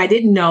 what I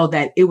didn't know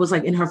that it was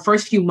like in her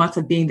first few months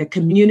of being the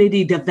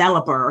community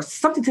developer or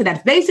something to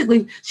that.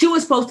 Basically, she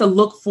was supposed to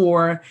look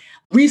for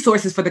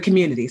resources for the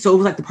community. So it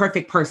was like the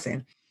perfect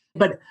person.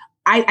 But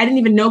I didn't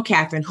even know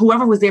Catherine.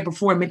 Whoever was there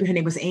before, maybe her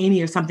name was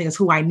Amy or something, is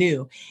who I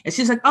knew. And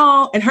she's like,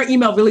 oh, and her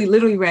email really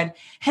literally read,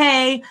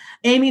 hey,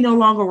 Amy no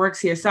longer works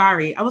here.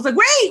 Sorry. I was like,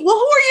 wait, well,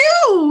 who are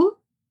you?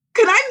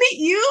 can I meet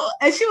you?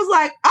 And she was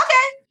like,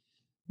 okay.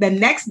 The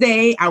next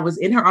day I was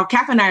in her office.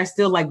 Catherine and I are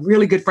still like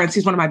really good friends.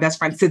 She's one of my best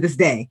friends to this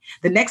day.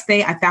 The next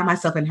day I found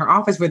myself in her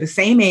office. We're the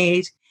same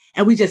age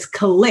and we just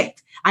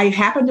clicked. I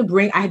had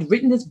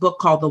written this book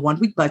called The 1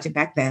 Week Budget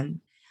back then.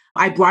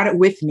 I brought it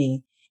with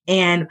me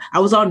and I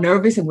was all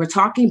nervous and we're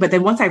talking. But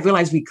then once I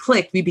realized we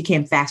clicked, we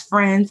became fast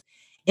friends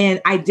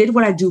and I did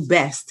what I do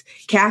best.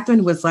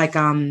 Catherine was like,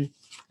 budgetista,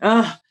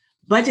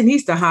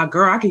 huh,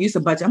 girl? I can use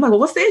a budget. I'm like, well,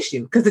 what's the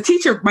issue? Because the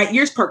teacher, my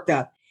ears perked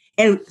up.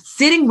 And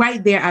sitting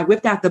right there, I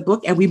whipped out the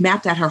book and we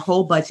mapped out her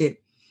whole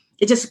budget.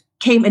 It just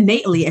came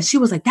innately. And she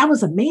was like, that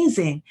was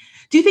amazing.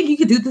 Do you think you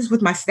could do this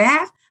with my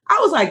staff? I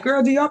was like,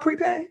 girl, do y'all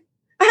prepay?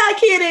 I'm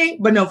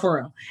kidding. But no, for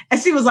real. And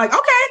she was like,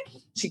 okay.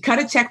 She cut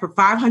a check for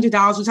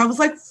 $500, which I was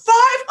like,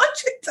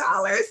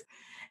 $500.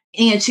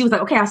 And she was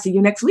like, okay, I'll see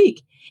you next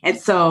week. And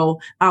so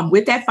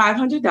with that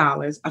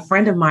 $500, a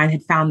friend of mine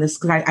had found this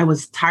because I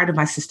was tired of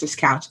my sister's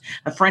couch.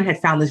 A friend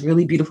had found this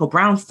really beautiful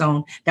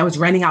brownstone that was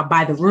renting out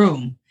by the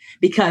room.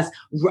 Because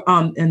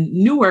in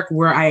Newark,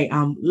 where I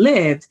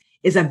lived,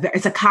 it's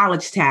a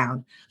college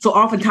town. So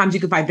oftentimes you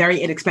can find very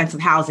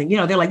inexpensive housing. You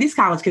know, they're like, these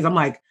college kids. I'm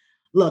like,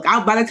 look,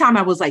 by the time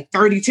I was like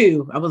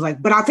 32, I was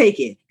like, but I'll take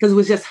it. Because it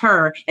was just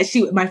her. And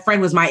my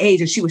friend was my age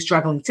and she was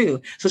struggling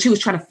too. So she was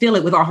trying to fill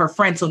it with all her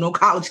friends. So no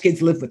college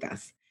kids live with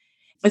us.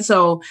 And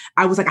so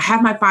I was like, I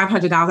have my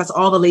 $500. That's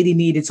all the lady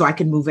needed so I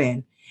can move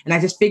in. And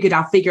I just figured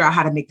I'll figure out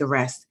how to make the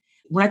rest.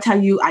 When I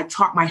tell you, I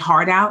taught my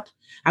heart out.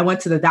 I went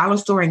to the dollar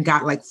store and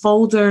got like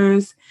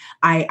folders.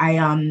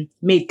 I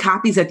made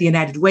copies at the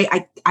United Way.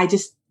 I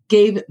just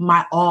gave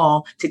my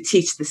all to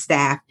teach the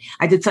staff.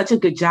 I did such a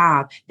good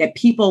job that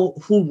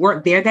people who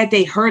weren't there that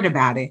day heard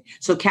about it.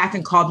 So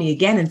Catherine called me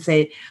again and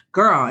said,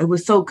 girl, it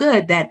was so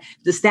good that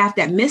the staff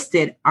that missed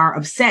it are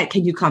upset.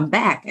 Can you come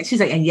back? And she's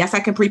like, and yes,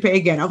 I can prepay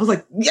again. I was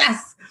like,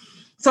 yes.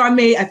 So I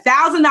made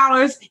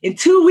 $1,000 in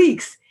 2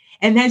 weeks.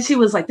 And then she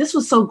was like, this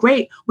was so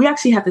great. We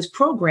actually have this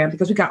program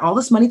because we got all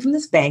this money from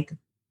this bank.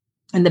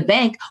 And the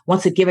bank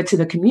wants to give it to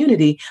the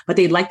community, but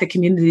they'd like the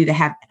community to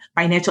have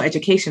financial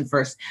education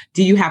first.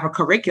 Do you have a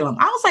curriculum?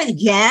 I was like,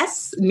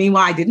 yes.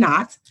 Meanwhile, I did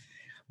not.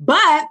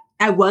 But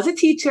I was a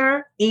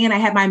teacher and I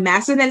had my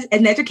master's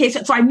in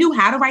education. So I knew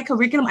how to write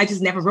curriculum. I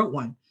just never wrote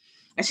one.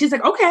 And she's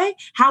like, okay,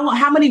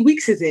 how many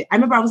weeks is it? I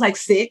remember I was like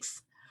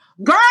 6.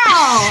 Girl,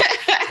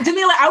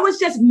 Jamila, I was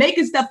just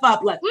making stuff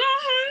up like,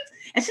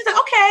 And she's like,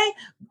 okay,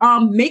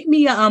 make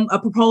me a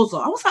proposal.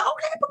 I was like,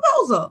 okay,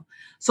 proposal.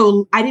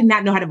 So I did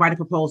not know how to write a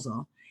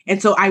proposal.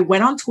 And so I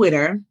went on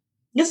Twitter.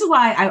 This is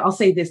why I'll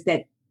say this,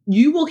 that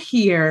you will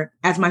hear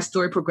as my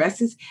story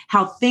progresses,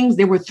 how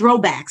there were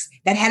throwbacks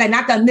that had I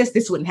not done this,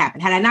 this wouldn't happen.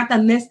 Had I not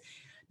done this,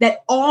 that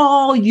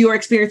all your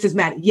experiences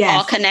matter. Yes.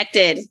 All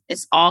connected.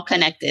 It's all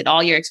connected.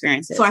 All your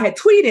experiences. So I had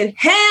tweeted,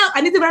 help,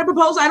 I need to write a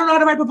proposal. I don't know how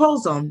to write a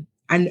proposal.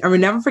 I will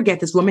never forget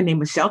this woman named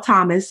Michelle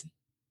Thomas.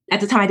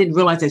 At the time, I didn't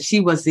realize that she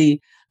was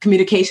the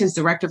communications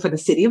director for the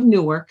city of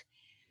Newark.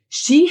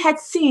 She had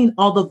seen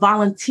all the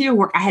volunteer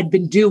work I had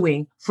been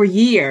doing for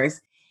years.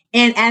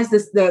 And as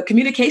the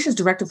communications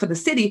director for the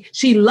city,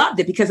 she loved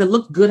it because it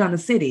looked good on the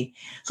city.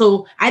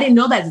 So I didn't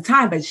know that at the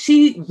time, but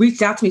she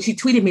reached out to me. She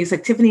tweeted me and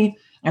said, Tiffany,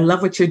 I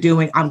love what you're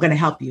doing. I'm going to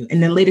help you.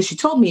 And then later she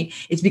told me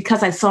it's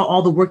because I saw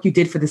all the work you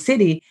did for the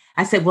city.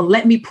 I said, well,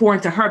 let me pour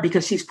into her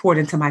because she's poured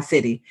into my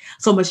city.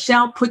 So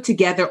Michelle put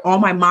together all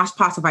my mosh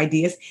pots of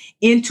ideas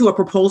into a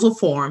proposal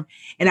form.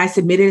 And I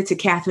submitted it to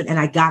Catherine and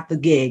I got the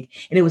gig.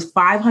 And it was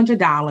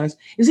 $500.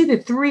 It was either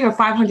 $300 or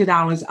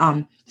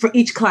 $500 for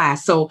each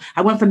class. So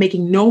I went from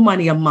making no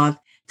money a month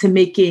to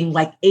making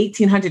like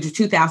 $1,800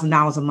 to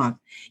 $2,000 a month,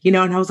 and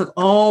I was like,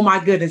 oh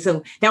my goodness.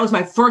 So that was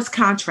my first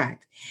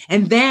contract.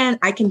 And then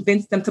I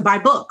convinced them to buy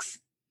books,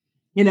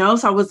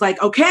 so I was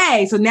like,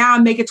 okay, so now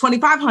I'm making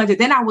 $2,500.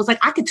 Then I was like,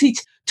 I could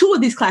teach 2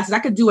 of these classes. I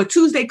could do a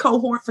Tuesday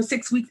cohort for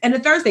 6 weeks and a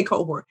Thursday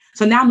cohort.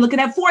 So now I'm looking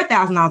at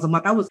 $4,000 a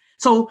month.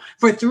 So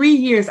for 3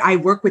 years, I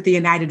worked with the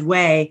United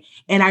Way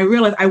and I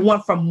realized I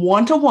went from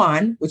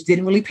 1-to-1, which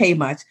didn't really pay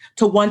much,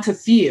 to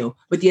 1-to-few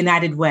with the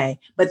United Way.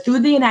 But through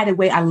the United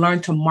Way, I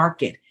learned to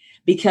market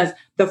because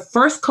the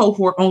first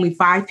cohort, only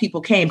 5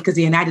 people came because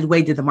the United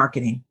Way did the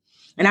marketing.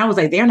 And I was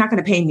like, they're not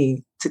going to pay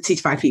me to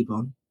teach 5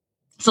 people.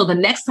 So the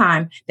next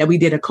time that we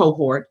did a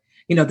cohort,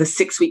 the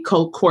 6-week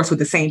course with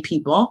the same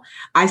people,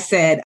 I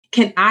said,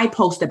 can I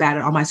post about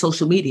it on my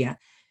social media?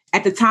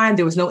 At the time,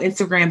 there was no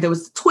Instagram, there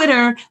was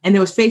Twitter and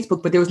there was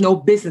Facebook, but there was no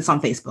business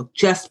on Facebook,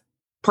 just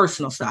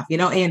personal stuff,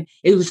 and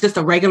it was just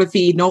a regular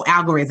feed, no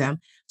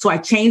algorithm. So I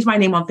changed my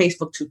name on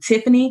Facebook to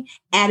Tiffany,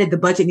 added the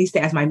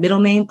Budgetnista as my middle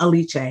name,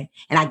 Alice, and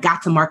I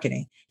got to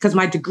marketing because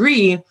my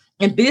degree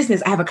in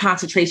business, I have a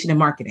concentration in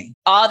marketing.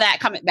 All that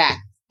coming back.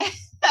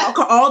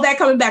 All that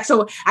coming back.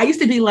 So I used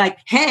to be like,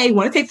 hey,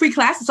 want to take free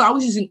classes? So I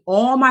was using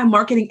all my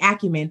marketing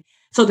acumen.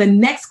 So the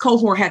next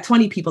cohort had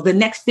 20 people, the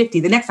next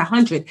 50, the next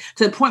 100,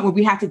 to the point where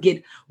we had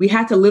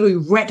to literally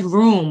rent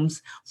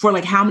rooms for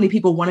like how many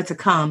people wanted to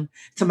come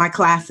to my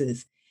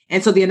classes.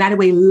 And so the United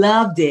Way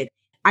loved it.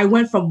 I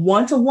went from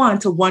 1-to-1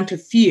 to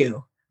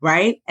 1-to-few,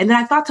 right? And then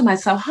I thought to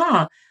myself,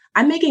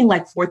 I'm making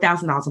like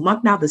 $4,000 a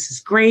month now. This is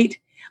great.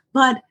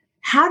 But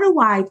how do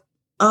I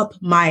up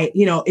my,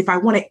 if I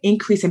want to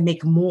increase and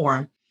make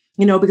more,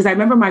 because I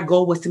remember my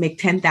goal was to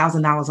make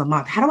 $10,000 a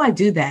month. How do I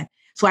do that?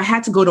 So I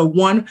had to go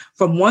to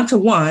from one to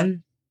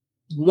one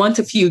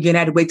to few,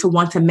 United Way, to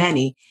one to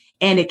many.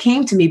 And it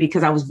came to me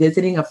because I was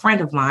visiting a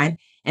friend of mine,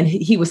 and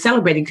he was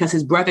celebrating because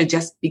his brother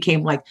just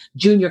became like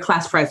junior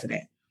class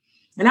president.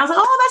 And I was like,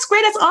 oh, that's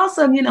great. That's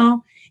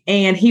awesome,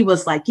 And he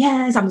was like,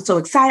 yes, I'm so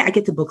excited. I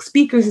get to book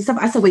speakers and stuff.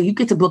 I said, wait, you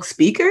get to book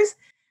speakers?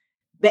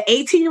 The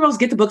 18-year-olds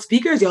get to book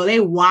speakers?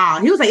 Yo, wow.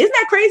 He was like, isn't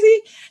that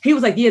crazy? He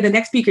was like, yeah, the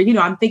next speaker,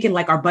 I'm thinking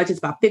like our budget's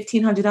about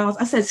 $1,500.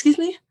 I said, excuse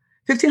me,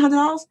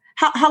 $1,500?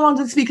 How long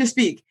does the speaker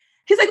speak?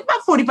 He's like,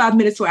 about 45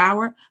 minutes to an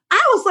hour.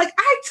 I was like,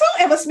 I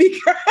too am a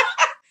speaker,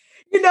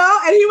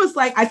 And he was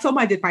like, I told him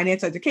I did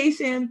financial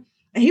education.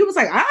 And he was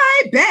like,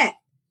 I bet.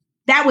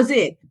 That was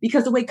it.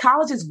 Because the way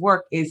colleges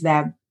work is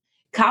that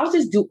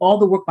colleges do all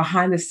the work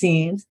behind the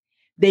scenes.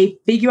 They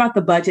figure out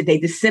the budget. They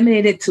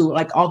disseminate it to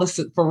like all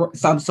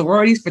some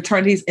sororities,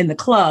 fraternities, in the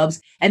clubs.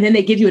 And then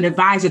they give you an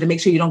advisor to make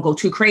sure you don't go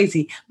too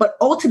crazy. But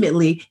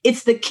ultimately,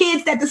 it's the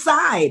kids that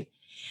decide.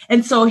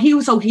 And so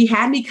he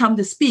had me come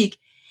to speak.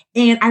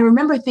 And I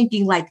remember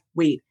thinking like,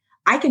 wait,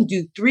 I can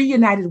do 3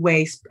 United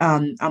Way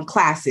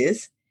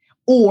classes,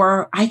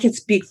 or I can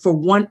speak for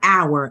 1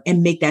 hour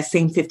and make that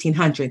same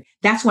 $1,500.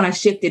 That's when I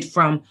shifted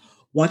from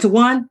one to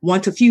one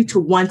to few, to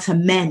one to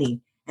many.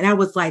 And I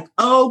was like,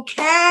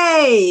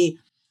 okay,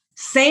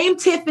 same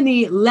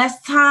Tiffany,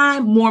 less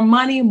time, more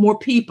money, more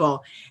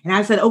people. And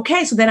I said,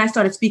 okay. So then I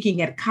started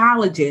speaking at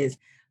colleges,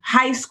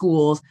 high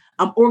schools,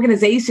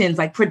 organizations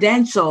like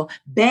Prudential,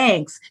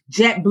 banks,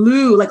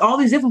 JetBlue, like all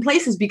these different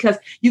places, because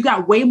you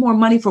got way more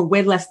money for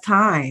way less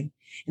time.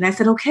 And I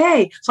said,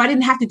 okay. So I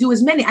didn't have to do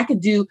as many. I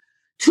could do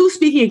 2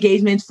 speaking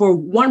engagements for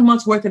 1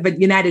 month's worth of a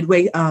United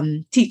Way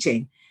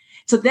teaching.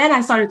 So then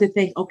I started to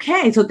think,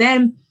 okay, so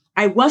then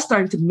I was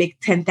starting to make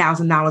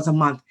 $10,000 a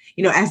month,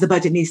 as the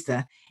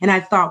budgetnista. And I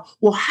thought,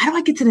 well, how do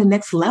I get to the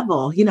next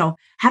level?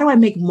 How do I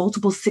make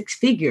multiple 6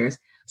 figures?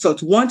 So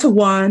it's 1 to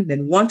one,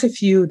 then 1 to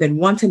few, then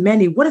 1 to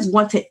many. What is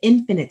 1 to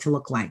infinite to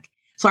look like?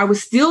 So I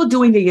was still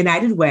doing the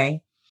United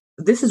Way.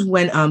 This is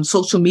when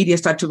social media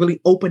started to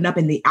really open up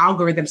and the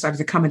algorithm started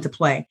to come into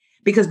play.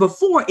 Because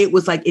before it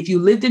was like, if you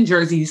lived in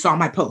Jersey, you saw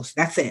my post.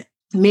 That's it.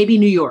 Maybe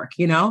New York,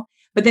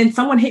 But then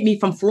someone hit me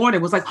from Florida,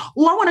 was like,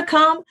 oh, I want to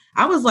come.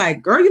 I was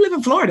like, girl, you live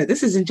in Florida.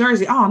 This is in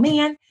Jersey. Oh,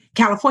 man.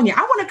 California.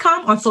 I want to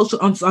come on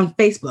on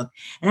Facebook.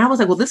 And I was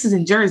like, well, this is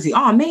in Jersey.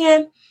 Oh,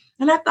 man.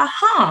 And I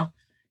thought,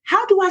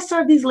 how do I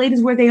serve these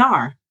ladies where they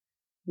are?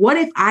 What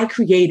if I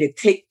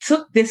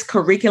took this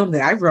curriculum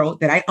that I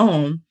wrote, that I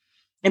own,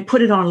 and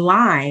put it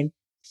online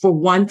for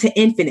 1 to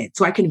infinite,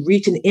 so I can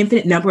reach an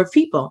infinite number of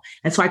people?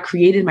 And so I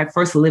created my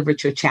first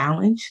literature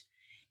challenge,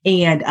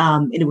 and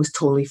it was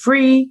totally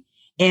free.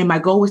 And my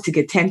goal was to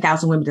get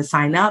 10,000 women to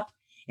sign up.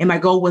 And my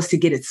goal was to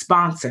get it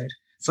sponsored.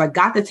 So I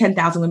got the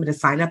 10,000 women to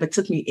sign up. It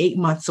took me 8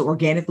 months to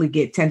organically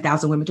get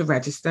 10,000 women to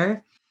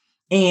register.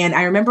 And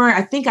I remember,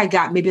 I think I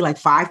got maybe like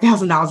 $5,000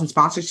 in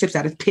sponsorships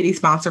out of pity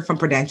sponsor from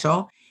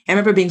Prudential. I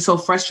remember being so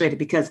frustrated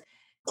because,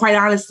 quite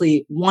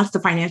honestly, once the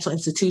financial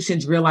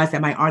institutions realized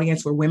that my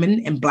audience were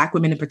women, and Black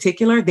women in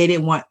particular, they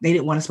didn't want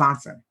to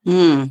sponsor.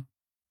 And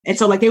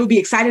so like they would be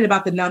excited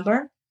about the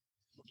number.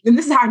 And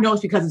this is how I know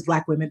it's because it's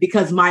Black women,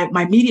 because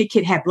my media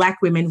kit had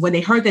Black women. When they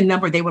heard the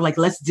number, they were like,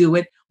 let's do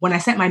it. When I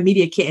sent my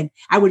media kit,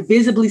 I would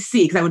visibly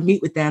see, because I would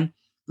meet with them,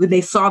 when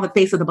they saw the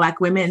face of the Black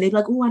women, and they'd be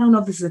like, oh, I don't know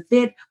if this is a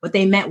fit. What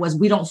they meant was,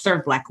 we don't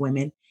serve Black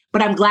women.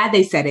 But I'm glad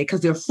they said it,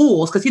 because they're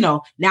fools. Because,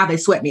 now they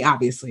sweat me,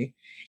 obviously.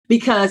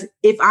 Because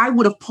if I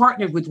would have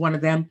partnered with one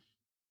of them,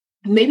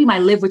 maybe my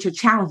literature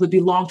challenge would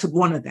belong to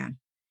one of them.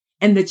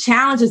 And the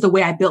challenge is the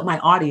way I built my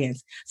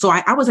audience. So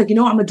I was like, I'm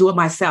going to do it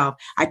myself.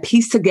 I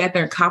pieced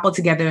together and cobbled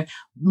together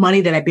money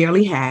that I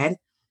barely had.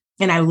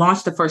 And I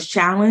launched the first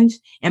challenge.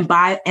 And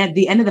at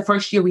the end of the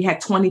first year, we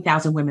had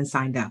 20,000 women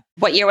signed up.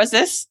 What year was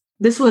this?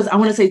 This was, I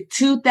want to say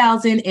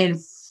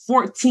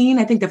 2014.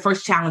 I think the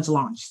first challenge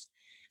launched.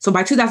 So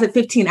by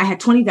 2015, I had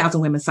 20,000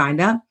 women signed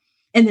up,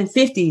 and then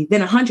 50, then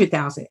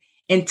 100,000.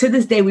 And to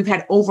this day, we've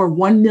had over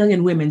 1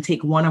 million women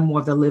take one or more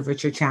of the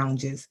literature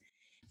challenges.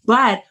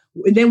 But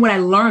then what I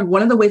learned,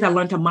 one of the ways I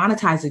learned to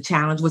monetize the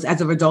challenge was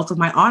as a result of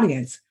my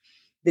audience.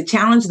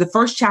 The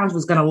first challenge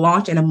was going to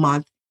launch in a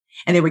month,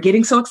 and they were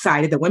getting so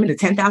excited, the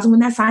 10,000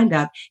 women that signed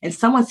up, and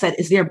someone said,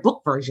 is there a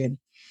book version?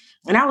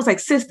 And I was like,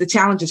 sis, the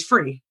challenge is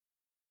free.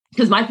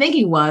 Because my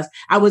thinking was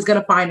I was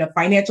going to find a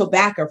financial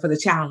backer for the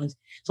challenge.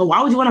 So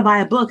why would you want to buy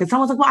a book? And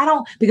someone's like, well, I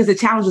don't, because the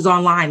challenge was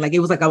online. Like it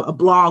was like a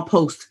blog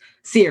post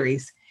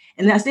series.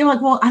 And they were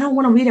like, well, I don't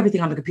want to read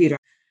everything on the computer.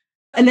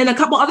 And then a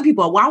couple other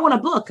people, well, I want a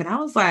book. And I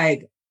was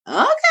like,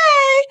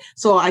 okay.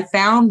 So I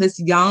found this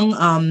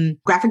young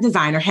graphic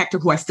designer, Hector,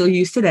 who I still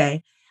use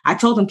today. I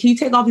told him, can you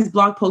take all these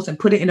blog posts and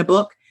put it in a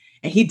book?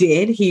 And he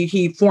did.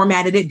 He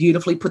formatted it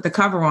beautifully, put the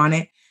cover on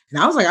it. And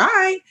I was like, all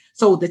right.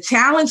 So the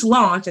challenge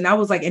launched, and I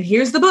was like, and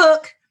here's the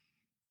book.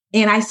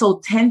 And I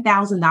sold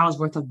 $10,000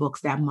 worth of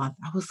books that month.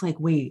 I was like,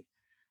 wait,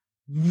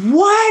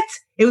 what?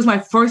 It was my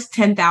first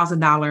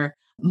 $10,000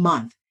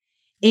 month.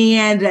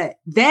 And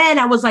then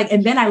I was like,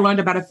 and then I learned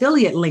about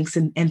affiliate links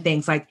and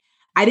things. Like,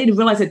 I didn't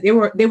realize that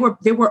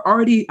there were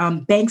already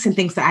banks and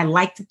things that I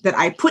liked that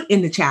I put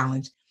in the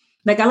challenge.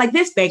 Like, I like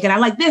this bank and I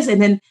like this.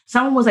 And then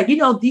someone was like,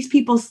 these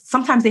people,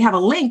 sometimes they have a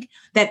link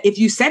that if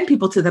you send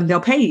people to them, they'll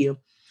pay you.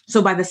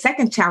 So by the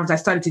second challenge, I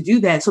started to do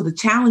that. So the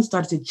challenge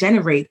started to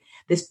generate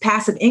this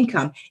passive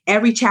income.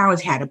 Every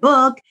challenge had a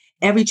book.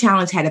 Every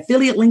challenge had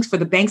affiliate links for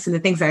the banks and the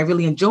things that I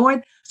really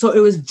enjoyed. So it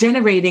was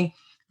generating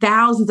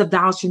thousands of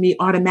dollars for me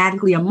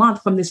automatically a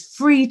month from this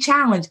free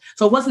challenge.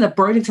 So it wasn't a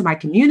burden to my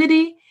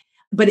community,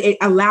 but it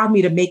allowed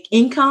me to make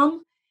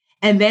income.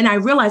 And then I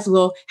realized,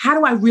 well, how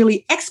do I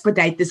really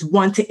expedite this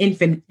one to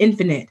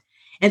infinite?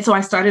 And so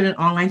I started an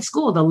online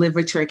school, the Live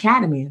Richer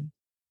Academy.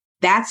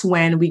 That's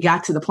when we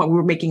got to the point where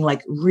we were making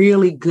like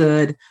really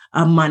good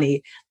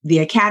money. The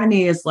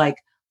academy is like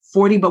it's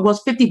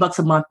 $50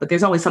 a month, but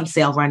there's always some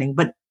sale running,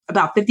 but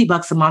about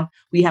 $50 a month.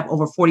 We have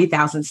over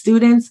 40,000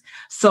 students.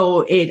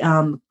 So it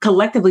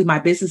collectively, my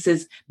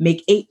businesses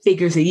make 8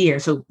 figures a year.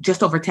 So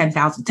just over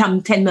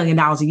 $10 million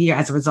a year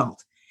as a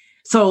result.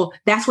 So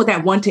that's what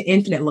that one to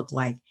infinite looked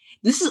like.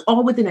 This is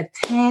all within a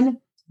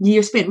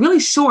 10-year span, really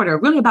shorter,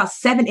 really about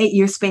 7-8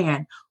 year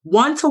span.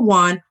 One to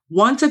one,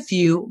 one to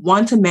few,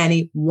 one to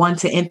many, one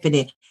to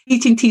infinite.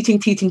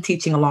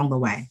 Teaching along the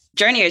way.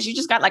 Journeyers, you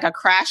just got like a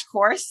crash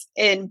course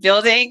in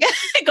building,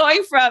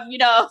 going from,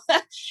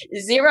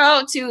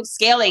 zero to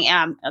scaling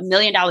 $1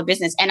 million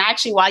business. And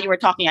actually, while you were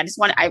talking,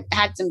 I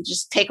had some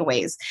just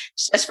takeaways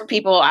just for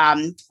people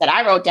that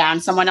I wrote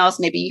down. Someone else,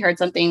 maybe you heard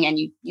something and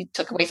you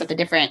took away something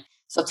different.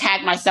 So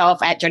tag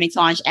myself at Journey to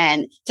Launch.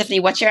 And Tiffany,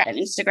 what's your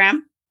Instagram?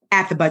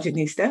 At The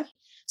Budgetnista.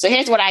 So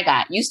here's what I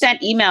got. You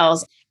sent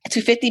emails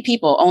to 50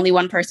 people. Only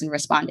one person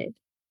responded.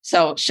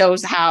 So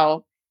shows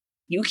how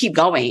you keep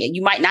going and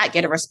you might not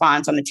get a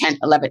response on the 10th,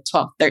 11th,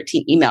 12th,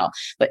 13th email,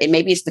 but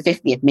maybe it's the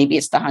 50th, maybe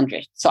it's the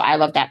 100th. So I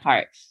love that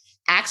part.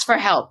 Ask for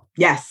help.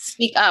 Yes.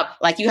 Speak up.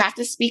 Like, you have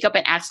to speak up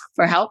and ask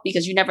for help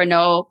because you never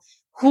know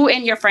who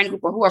in your friend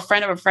group or who a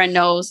friend of a friend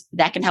knows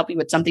that can help you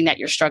with something that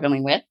you're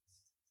struggling with.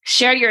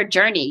 Share your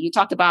journey. You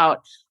talked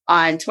about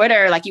on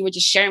Twitter, like you were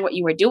just sharing what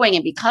you were doing.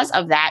 And because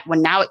of that,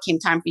 when now it came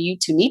time for you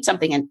to need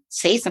something and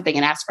say something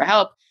and ask for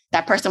help,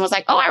 that person was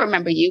like, oh, I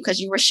remember you because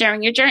you were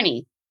sharing your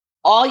journey.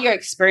 All your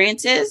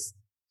experiences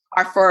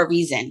are for a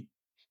reason.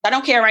 I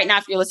don't care right now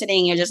if you're listening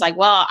and you're just like,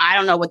 well, I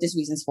don't know what this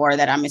reason's for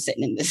that I'm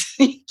sitting in this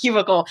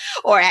cubicle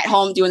or at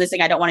home doing this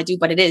thing I don't want to do,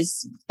 but it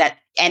is that.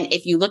 And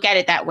if you look at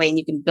it that way and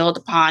you can build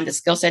upon the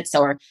skill sets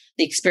or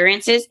the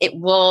experiences, it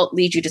will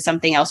lead you to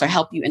something else or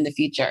help you in the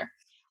future.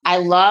 I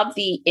love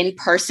the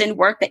in-person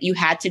work that you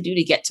had to do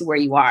to get to where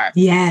you are.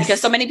 Yes. Because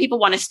so many people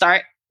want to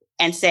start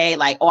and say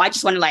like, oh, I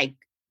just want to like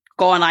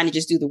go online and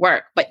just do the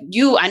work. But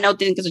I know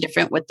things are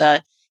different with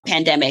the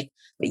pandemic,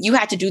 but you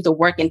had to do the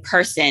work in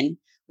person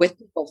with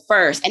people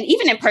first. And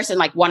even in person,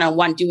 like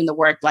one-on-one doing the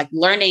work, like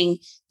learning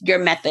your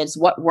methods,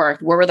 what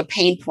worked, where were the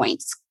pain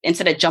points,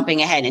 instead of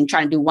jumping ahead and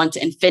trying to do one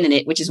to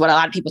infinite, which is what a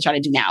lot of people try to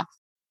do now.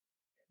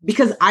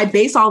 Because I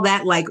base all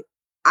that, like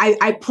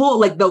I pull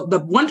like the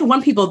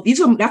one-to-one people,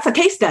 that's a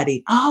case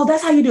study. Oh,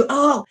 that's how you do.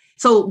 Oh,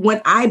 so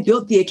when I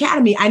built the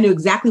academy, I knew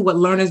exactly what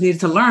learners needed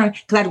to learn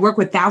because I'd worked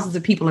with thousands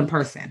of people in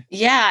person.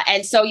 Yeah.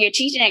 And so your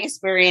teaching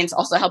experience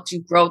also helped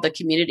you grow the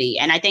community.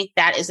 And I think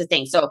that is the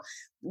thing. So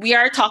we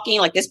are talking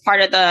like this part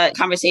of the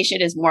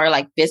conversation is more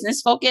like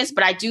business focused,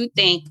 but I do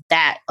think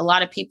that a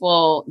lot of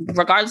people,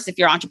 regardless if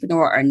you're an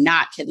entrepreneur or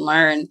not, can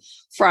learn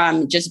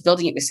from just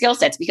building up your skill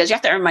sets because you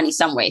have to earn money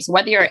some way. So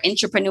whether you're an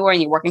entrepreneur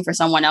and you're working for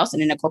someone else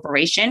and in a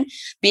corporation,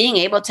 being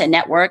able to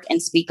network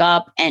and speak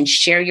up and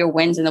share your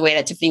wins in the way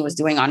that Tiffany was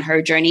doing on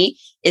her journey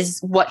is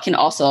what can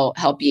also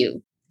help you.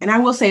 And I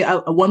will say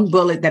one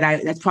bullet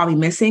that's probably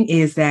missing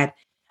is that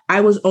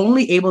I was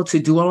only able to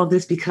do all of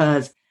this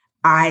because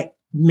I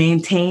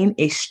maintain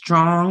a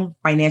strong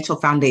financial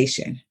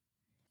foundation.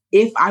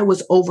 If I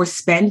was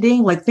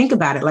overspending, like think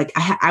about it, like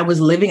I was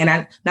living, and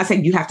I'm not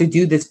saying you have to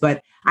do this,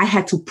 but I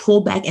had to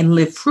pull back and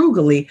live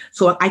frugally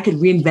so I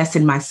could reinvest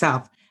in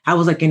myself. I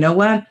was like, you know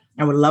what?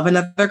 I would love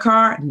another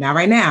car. Not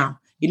right now.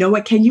 You know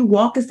what? Can you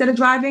walk instead of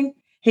driving?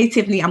 Hey,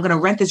 Tiffany, I'm going to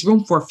rent this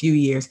room for a few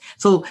years.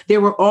 So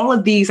there were all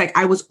of these, like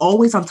I was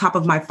always on top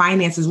of my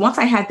finances. Once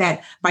I had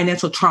that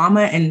financial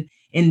trauma and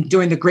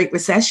during the Great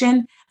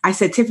Recession, I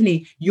said,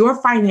 Tiffany,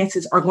 your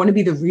finances are going to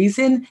be the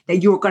reason that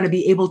you're going to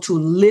be able to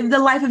live the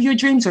life of your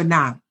dreams or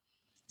not.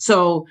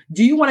 So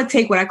do you want to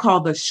take what I call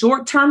the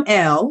short-term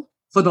L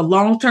for the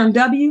long-term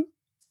W?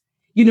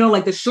 You know,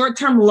 like the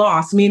short-term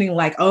loss, meaning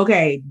like,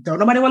 okay, don't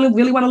nobody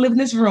really want to live in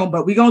this room,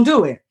 but we're going to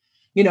do it.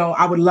 You know,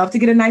 I would love to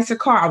get a nicer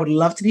car. I would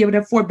love to be able to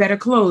afford better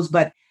clothes.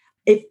 But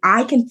if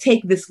I can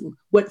take this,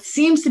 what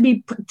seems to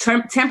be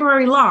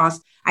temporary loss,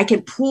 I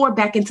can pour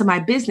back into my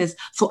business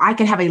so I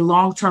can have a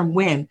long-term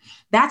win.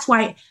 That's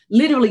why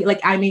literally,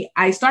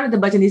 I started the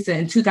Budgetnista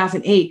in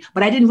 2008,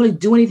 but I didn't really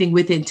do anything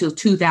with it until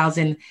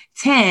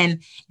 2010.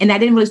 And I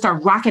didn't really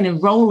start rocking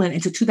and rolling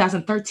until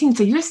 2013.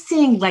 So you're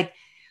seeing like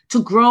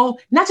to grow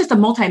not just a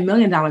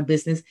multi-million-dollar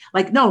business.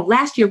 Like, no,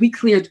 last year we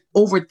cleared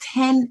over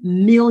 $10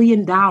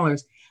 million.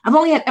 I've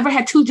only ever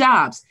had 2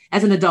 jobs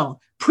as an adult,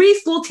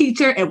 preschool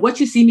teacher and what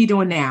you see me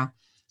doing now.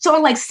 So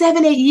in like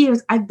 7-8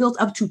 years, I've built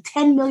up to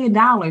 $10 million.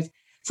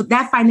 So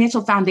that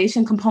financial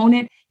foundation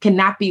component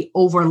cannot be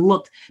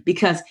overlooked,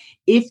 because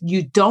if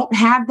you don't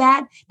have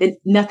that, then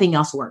nothing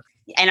else works.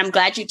 And I'm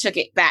glad you took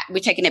it back. We're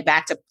taking it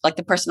back to like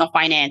the personal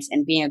finance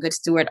and being a good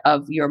steward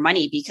of your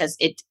money, because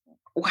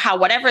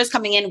whatever is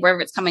coming in,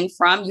 wherever it's coming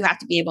from, you have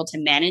to be able to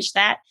manage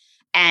that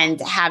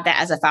and have that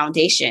as a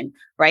foundation,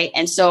 right?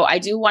 And so I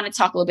do want to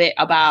talk a little bit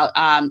about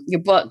your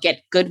book,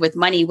 Get Good with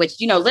Money, which,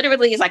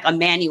 literally is like a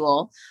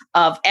manual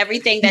of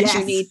everything that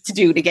you need to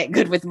do to get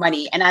good with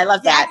money. And I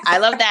love that. I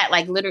love that.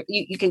 Like literally,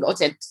 you can go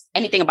to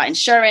anything about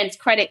insurance,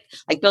 credit,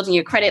 like building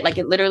your credit, like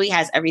it literally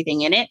has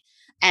everything in it.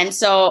 And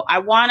so I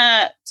want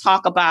to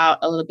talk about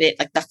a little bit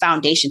like the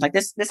foundations, like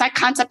this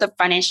concept of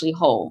financially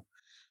whole.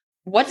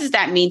 What does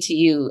that mean to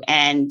you?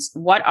 And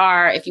what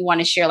are, if you want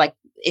to share, like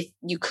if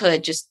you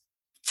could just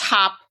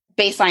top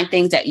baseline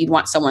things that you'd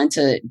want someone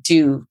to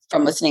do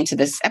from listening to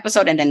this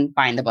episode and then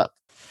buying the book?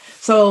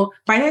 So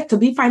to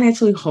be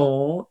financially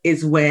whole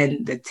is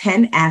when the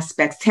 10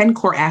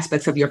 core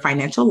aspects of your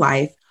financial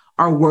life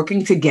are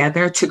working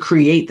together to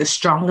create the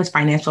strongest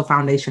financial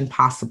foundation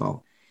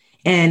possible.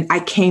 And I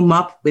came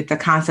up with the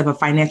concept of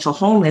financial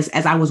wholeness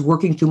as I was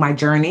working through my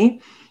journey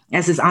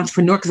as this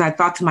entrepreneur, because I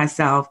thought to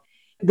myself,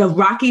 the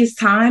rockiest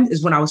times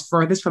is when I was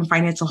furthest from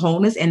financial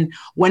wholeness. And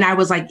when I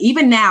was like,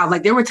 even now,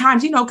 like there were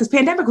times, because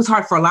pandemic was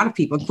hard for a lot of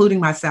people, including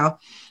myself.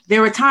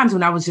 There were times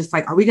when I was just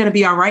like, are we going to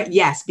be all right?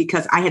 Yes,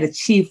 because I had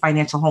achieved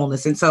financial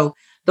wholeness. And so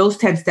those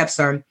 10 steps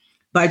are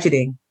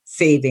budgeting,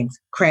 savings,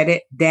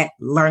 credit, debt,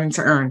 learning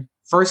to earn.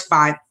 First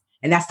 5.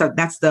 And that's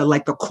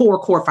the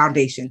core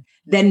foundation.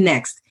 Then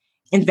next,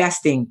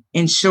 investing,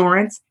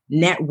 insurance,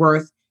 net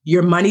worth,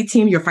 your money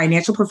team, your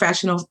financial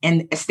professionals,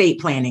 and estate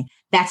planning.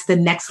 That's the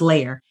next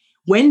layer.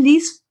 When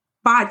these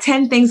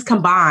 10 things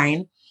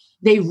combine,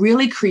 they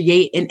really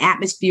create an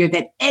atmosphere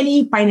that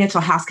any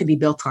financial house can be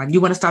built on. You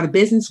want to start a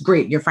business?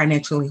 Great. You're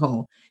financially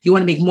whole. You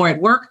want to make more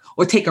at work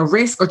or take a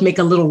risk or make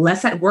a little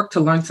less at work to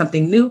learn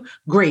something new?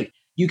 Great.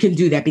 You can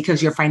do that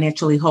because you're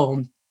financially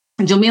whole.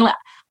 And Jamila,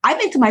 I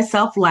think to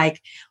myself,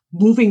 like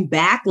moving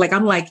back, like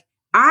I'm like,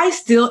 I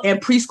still am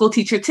preschool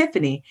teacher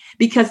Tiffany,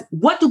 because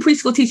what do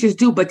preschool teachers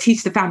do but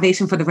teach the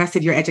foundation for the rest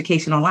of your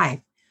educational life?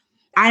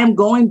 I am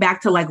going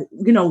back to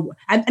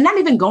I'm not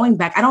even going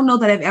back. I don't know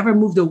that I've ever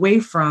moved away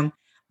from,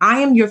 I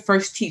am your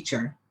first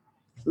teacher.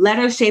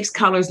 Letters, shapes,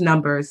 colors,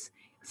 numbers,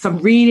 some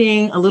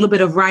reading, a little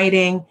bit of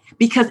writing.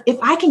 Because if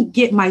I can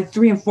get my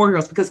 3 and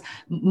 4-year-olds, because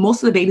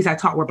most of the babies I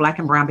taught were Black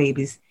and brown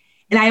babies.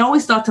 And I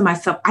always thought to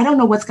myself, I don't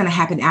know what's going to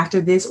happen after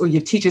this, or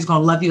your teacher's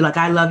going to love you like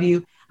I love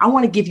you. I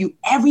want to give you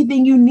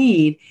everything you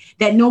need,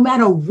 that no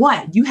matter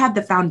what, you have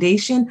the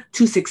foundation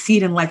to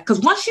succeed in life. Because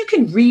once you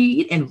can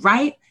read and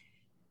write,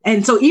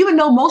 and so even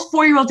though most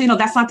 4-year-olds,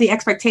 that's not the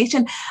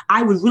expectation,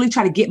 I would really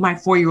try to get my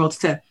 4-year-olds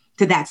to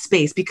that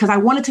space, because I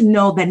wanted to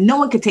know that no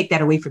one could take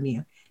that away from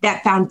you,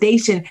 that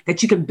foundation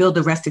that you can build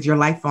the rest of your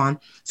life on.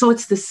 So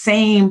it's the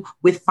same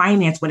with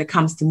finance when it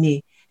comes to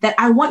me, that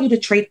I want you to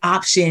trade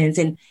options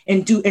and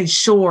do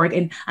insured.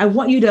 And I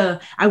want you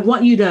to,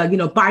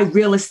 buy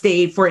real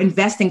estate for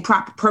investing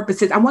proper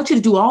purposes. I want you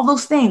to do all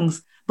those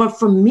things. But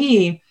for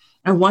me,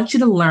 I want you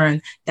to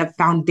learn the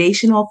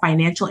foundational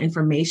financial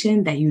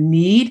information that you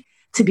need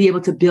to be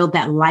able to build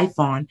that life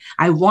on.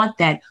 I want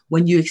that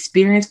when you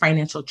experience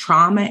financial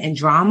trauma and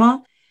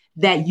drama,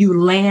 that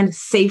you land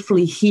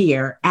safely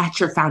here at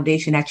your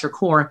foundation, at your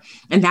core.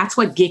 And that's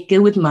what Get Good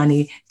with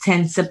Money,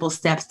 10 Simple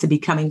Steps to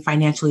Becoming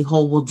Financially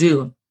Whole will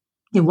do.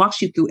 It walks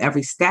you through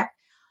every step.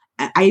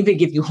 I even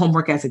give you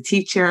homework as a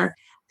teacher,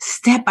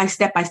 step by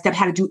step,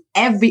 how to do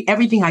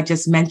everything I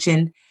just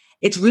mentioned.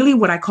 It's really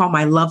what I call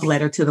my love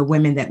letter to the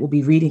women that will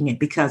be reading it,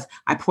 because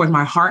I poured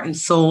my heart and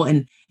soul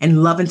and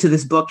love into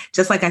this book.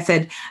 Just like I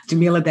said,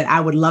 Jamila, that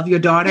I would love your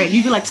daughter. And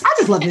you'd be like, I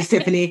just love Miss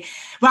Tiffany,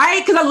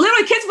 right? Because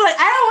literally kids be like,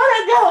 I don't want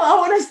to go. I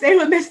want to stay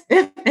with Miss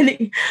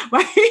Tiffany,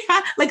 right?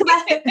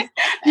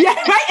 Yeah,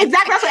 right?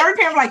 Exactly. That's what every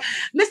parent like,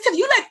 Miss Tiffany,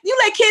 you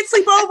let kids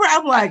sleep over?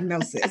 I'm like, no,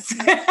 sis.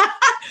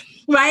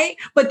 Right.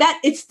 But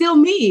it's still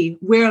me,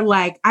 where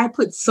like I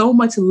put so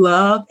much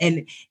love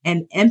and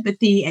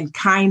empathy and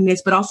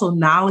kindness, but also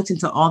knowledge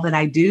into all that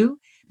I do,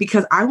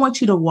 because I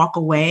want you to walk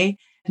away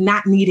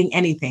not needing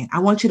anything. I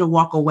want you to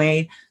walk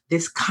away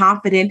this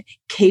confident,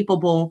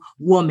 capable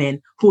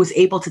woman who is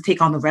able to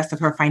take on the rest of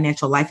her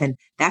financial life. And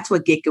that's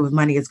what Get Good with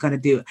Money is going to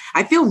do.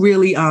 I feel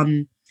really,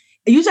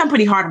 usually I'm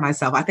pretty hard on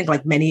myself. I think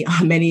like many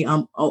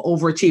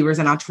overachievers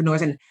and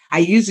entrepreneurs. And I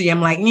usually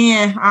am like,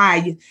 all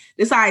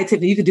right,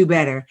 Tiffany, you could do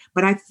better.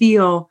 But I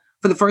feel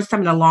for the first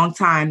time in a long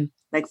time,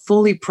 like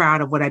fully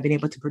proud of what I've been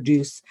able to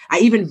produce. I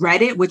even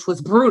read it, which was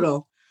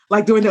brutal.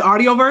 Like during the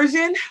audio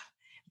version,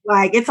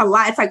 like it's a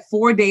lot. It's like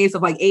 4 days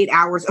of like 8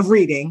 hours of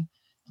reading.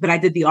 But I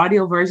did the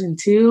audio version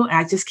too. And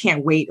I just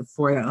can't wait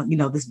for,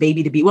 this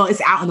baby to be, well, it's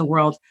out in the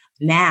world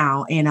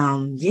now.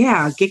 And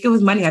Get Good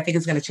with Money, I think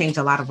is going to change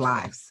a lot of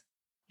lives.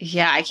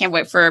 Yeah, I can't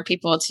wait for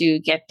people to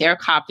get their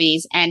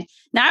copies. And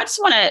now I just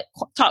want to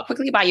talk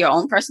quickly about your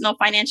own personal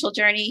financial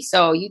journey.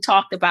 So you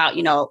talked about,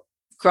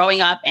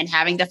 growing up and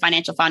having the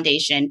financial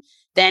foundation.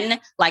 Then,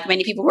 like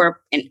many people who are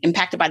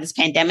impacted by this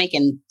pandemic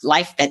and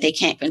life that they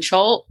can't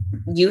control,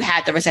 you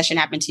had the recession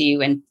happen to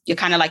you and you're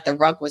kind of like the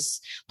rug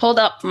was pulled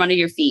up from under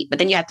your feet, but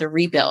then you have to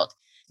rebuild.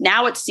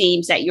 Now it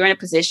seems that you're in a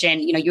position,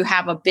 you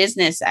have a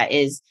business that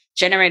is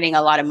generating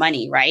a lot of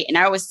money, right? And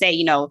I always say,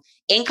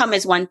 income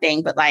is one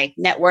thing, but like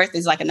net worth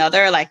is like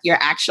another, like your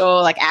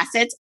actual like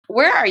assets.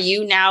 Where are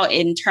you now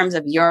in terms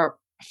of your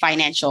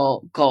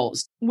financial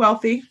goals?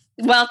 Wealthy.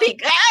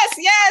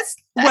 Yes.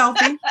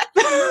 Wealthy.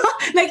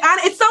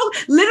 It's so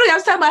literally, I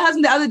was telling my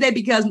husband the other day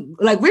because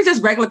like, we're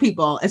just regular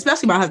people,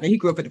 especially my husband. He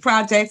grew up in the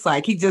projects.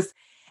 Like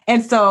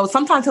and so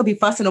sometimes he'll be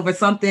fussing over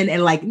something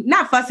and like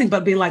not fussing,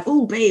 but being like,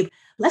 "Ooh, babe,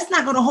 let's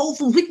not go to Whole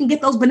Foods. We can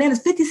get those bananas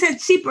 50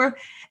 cents cheaper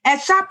at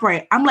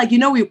ShopRite." I'm like,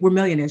 we're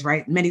millionaires,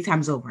 right? Many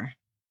times over.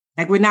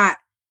 Like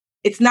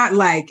it's not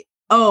like,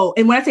 oh,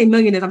 and when I say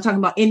millionaires, I'm talking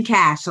about in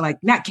cash. So like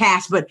not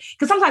cash, but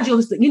because sometimes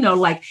you'll,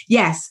 like,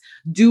 yes,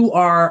 do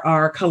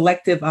our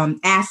collective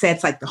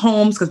assets like the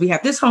homes, because we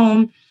have this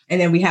home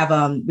and then we have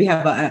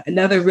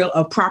another real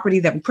property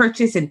that we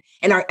purchase and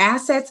our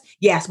assets.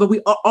 Yes, but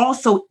we are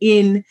also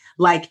in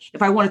like,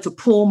 if I wanted to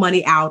pull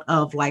money out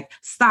of like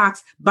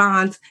stocks,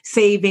 bonds,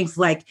 savings,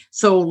 like,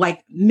 so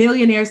like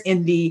millionaires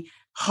in the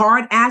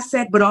hard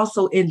asset, but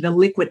also in the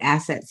liquid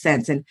asset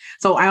sense. And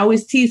so I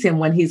always tease him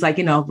when he's like,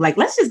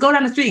 let's just go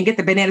down the street and get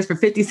the bananas for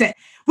 50 cents,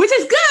 which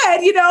is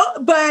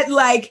good, but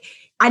like,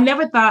 I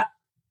never thought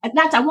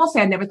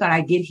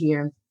I'd get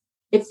here.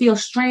 It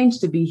feels strange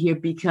to be here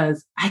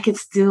because I could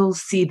still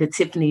see the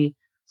Tiffany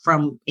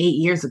from 8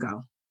 years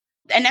ago.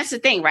 And that's the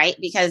thing, right?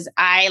 Because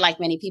I, like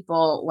many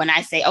people, when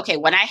I say, okay,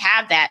 when I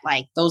have that,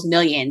 like those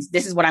millions,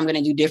 this is what I'm going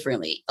to do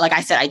differently. Like I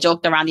said, I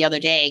joked around the other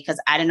day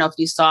because I don't know if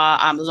you saw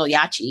Lil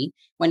Yachty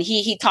when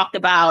he talked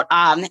about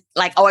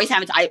always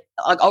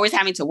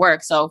having to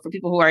work. So for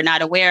people who are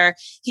not aware,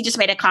 he just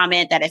made a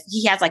comment that if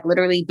he has like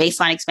literally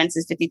baseline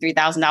expenses,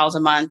 $53,000 a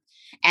month,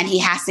 and he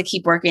has to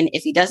keep working.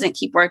 If he doesn't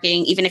keep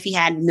working, even if he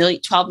had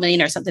 12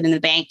 million or something in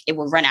the bank, it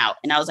will run out.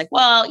 And I was like,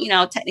 well,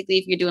 technically,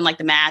 if you're doing like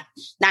the math,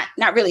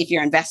 not really if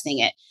you're investing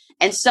it.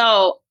 And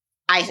so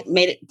I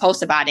made a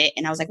post about it.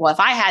 And I was like, well, if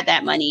I had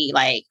that money,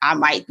 like I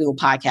might do a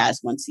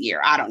podcast once a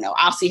year. I don't know.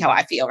 I'll see how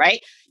I feel, right?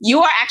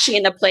 You are actually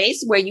in the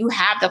place where you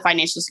have the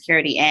financial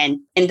security and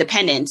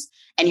independence,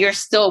 and you're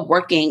still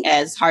working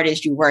as hard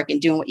as you work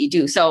and doing what you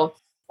do. So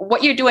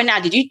what you're doing now,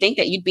 did you think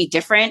that you'd be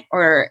different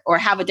or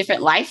have a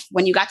different life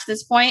when you got to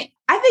this point?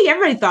 I think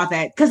everybody thought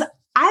that because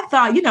I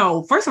thought,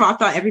 first of all, I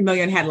thought every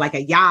millionaire had like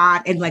a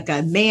yacht and like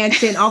a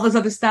mansion, all this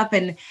other stuff.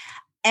 And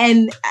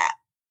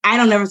I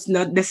don't ever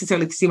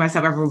necessarily see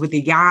myself ever with a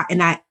yacht.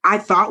 And I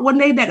thought one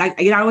day that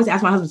I always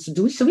ask my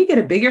husband, should we get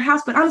a bigger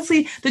house? But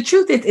honestly, the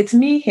truth is it's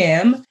me,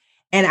 him,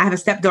 and I have a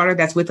stepdaughter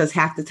that's with us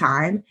half the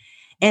time.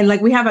 And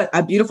like we have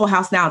a beautiful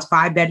house now. It's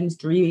 5 bedrooms,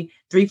 three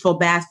full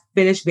baths,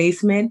 finished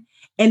basement.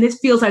 And this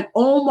feels like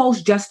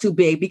almost just too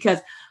big because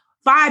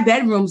 5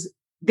 bedrooms,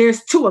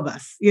 there's 2 of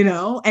us,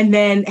 and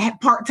then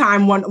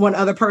part-time one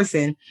other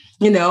person,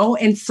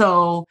 and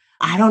so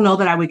I don't know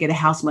that I would get a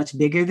house much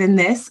bigger than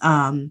this.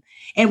 And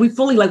we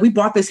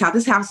bought this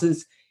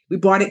house. We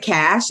bought it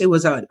cash. It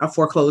was a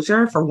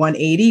foreclosure for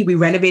 $180,000. We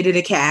renovated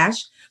it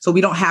cash. So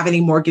we don't have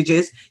any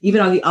mortgages. Even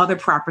on the other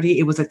property,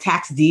 it was a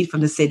tax deed from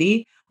the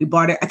city. We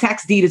bought it. A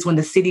tax deed is when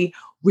the city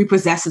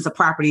repossesses a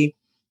property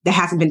that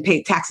hasn't been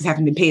paid, taxes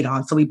haven't been paid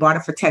on. So we bought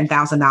it for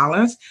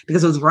 $10,000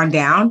 because it was run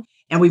down,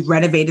 and we've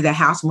renovated the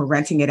house and we're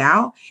renting it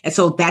out. And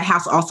so that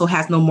house also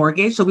has no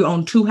mortgage. So we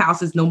own 2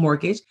 houses, no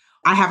mortgage.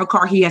 I have a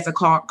car. He has a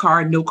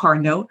car, no car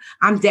note.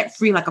 I'm debt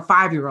free like a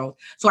 5-year-old.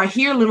 So I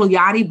hear Lil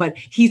Yachty, but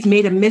he's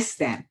made a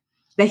misstep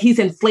that he's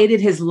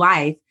inflated his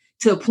life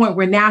to a point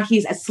where now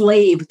he's a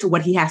slave to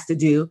what he has to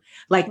do.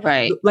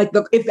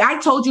 If I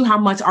told you how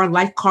much our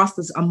life costs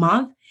us a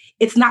month,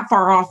 it's not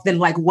far off than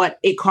like what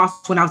it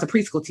costs when I was a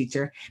preschool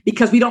teacher,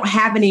 because we don't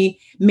have any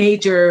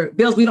major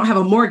bills. We don't have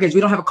a mortgage. We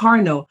don't have a car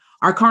note.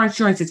 Our car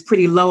insurance is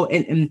pretty low.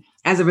 And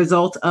as a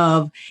result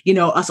of,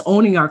 us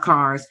owning our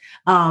cars,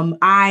 our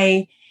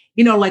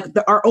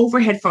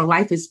overhead for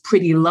life is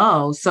pretty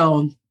low.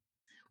 So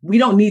we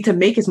don't need to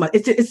make as much.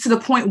 It's to the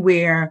point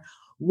where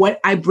what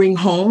I bring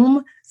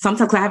home,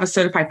 sometimes I have a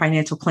certified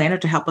financial planner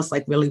to help us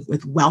like really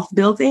with wealth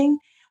building.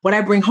 What I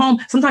bring home,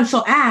 sometimes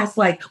she'll ask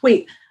like,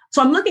 wait,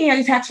 so I'm looking at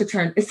your tax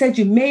return. It said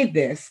you made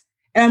this.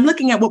 And I'm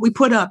looking at what we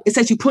put up. It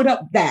says you put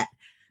up that.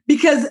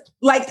 Because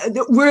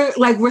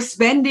we're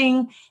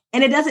spending,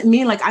 and it doesn't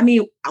mean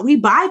we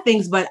buy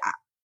things, but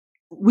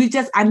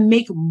I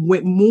make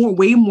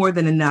way more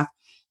than enough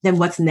than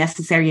what's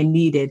necessary and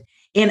needed.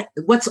 And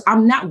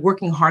I'm not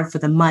working hard for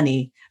the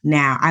money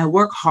now. I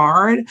work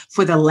hard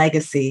for the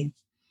legacy,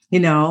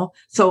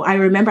 So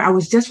I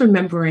was just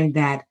remembering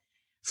that.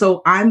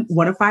 So I'm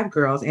one of 5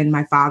 girls, and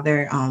my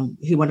father,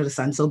 he wanted a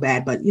son so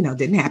bad, but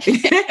didn't happen.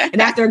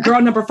 And after girl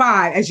number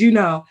 5, as you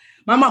know,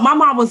 my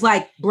mom was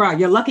like, "Bro,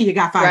 you're lucky you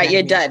got 5." Right,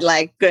 you're done.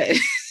 Like, good.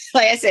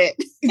 Like I said.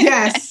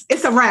 Yes,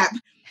 it's a wrap.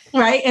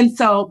 Right. And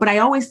so, but I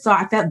always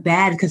thought I felt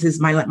bad because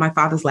my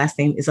father's last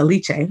name is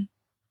Aliche.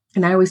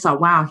 And I always thought,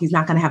 wow, he's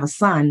not going to have a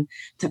son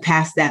to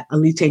pass that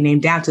Aliche name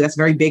down to. That's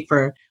very big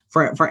for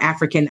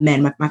African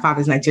men. My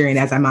father's Nigerian,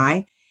 as am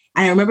I.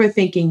 And I remember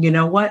thinking, you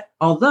know what?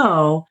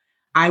 Although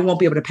I won't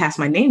be able to pass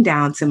my name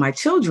down to my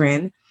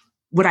children,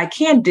 what I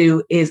can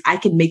do is I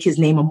can make his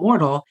name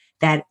immortal,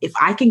 that if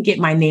I can get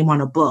my name on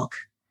a book,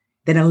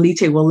 then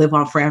Aliche will live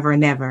on forever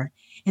and ever.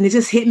 And it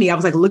just hit me. I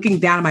was like looking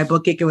down at my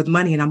book, Get Good with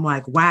Money, and I'm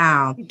like,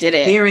 wow, did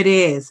it. There it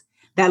is.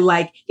 That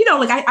like, you know,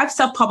 like I've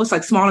self-published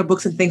like smaller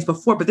books and things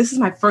before, but this is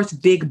my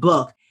first big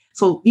book.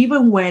 So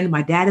even when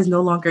my dad is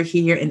no longer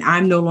here and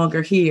I'm no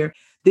longer here,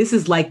 this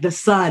is like the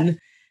son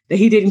that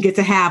he didn't get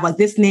to have. Like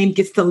this name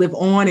gets to live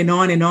on and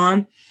on and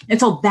on. And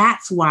so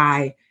that's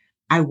why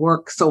I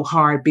work so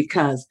hard,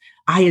 because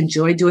I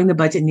enjoy doing the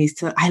budget needs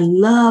to. I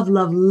love.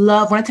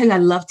 When I tell you I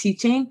love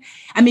teaching,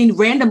 I mean,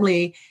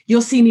 randomly,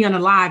 you'll see me on a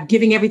live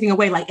giving everything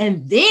away. Like,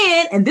 and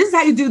this is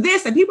how you do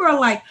this. And people are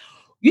like,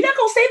 you're not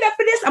going to save that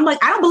for this? I'm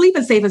like, I don't believe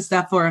in saving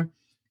stuff for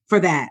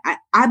that.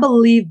 I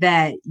believe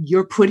that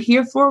you're put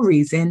here for a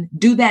reason.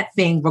 Do that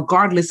thing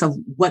regardless of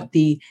what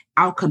the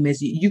outcome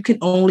is.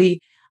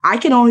 I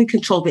can only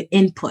control the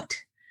input.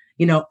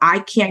 You know, I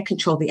can't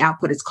control the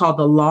output. It's called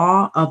the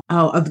law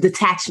of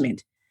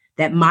detachment,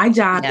 that my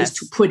job is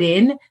to put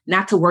in,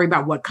 not to worry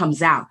about what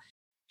comes out.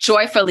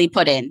 Joyfully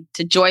put in,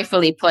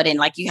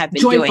 like you have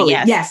been doing.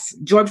 Yes.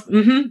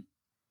 Mm-hmm.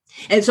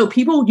 And so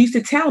people used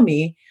to tell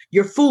me,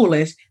 you're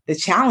foolish. The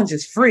challenge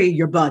is free.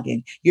 You're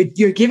bugging.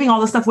 You're giving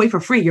all the stuff away for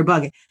free. You're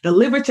bugging. The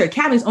Literature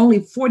Academy is only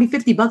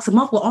 $40-$50 a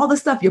month. Well, all the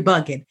stuff you're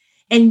bugging.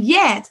 And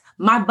yet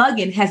my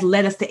bugging has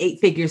led us to 8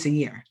 figures a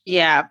year.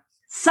 Yeah.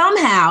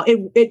 Somehow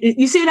it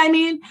you see what I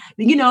mean?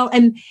 You know,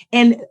 and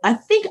I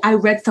think I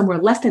read somewhere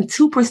less than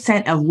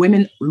 2% of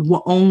women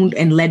owned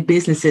and led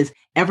businesses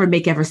ever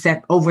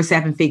over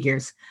 7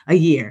 figures a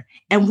year.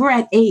 And we're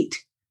at 8.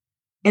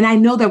 And I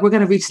know that we're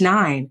going to reach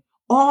 9,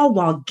 all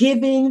while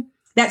giving.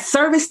 That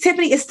service,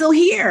 Tiffany, is still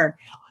here.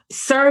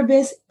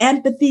 Service,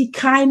 empathy,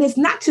 kindness,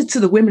 not just to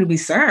the women we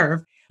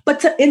serve,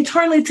 but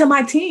internally to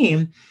my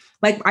team.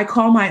 Like I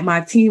call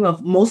my team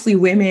of mostly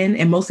women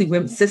and mostly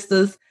women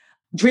sisters,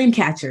 dream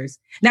catchers.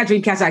 Not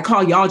dream catchers. I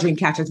call y'all dream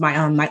catchers, my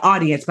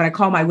audience, but I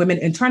call my women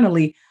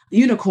internally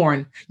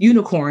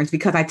unicorns,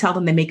 because I tell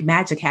them they make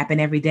magic happen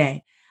every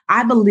day.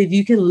 I believe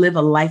you can live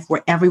a life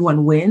where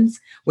everyone wins,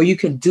 where you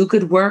can do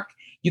good work,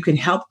 you can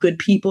help good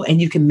people,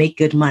 and you can make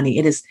good money.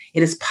 It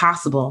is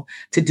possible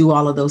to do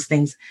all of those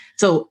things.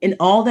 So in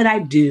all that I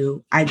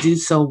do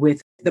so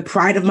with the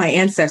pride of my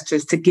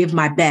ancestors, to give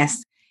my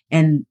best.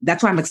 And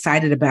that's why I'm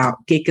excited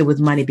about Get Good with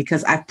Money,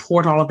 because I've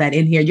poured all of that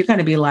in here. You're going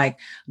to be like,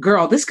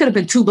 girl, this could have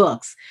been 2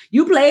 books.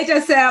 You played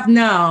yourself.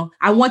 No,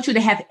 I want you to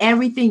have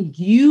everything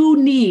you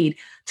need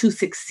to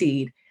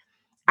succeed.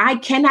 I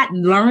cannot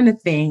learn a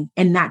thing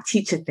and not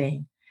teach a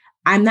thing.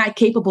 I'm not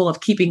capable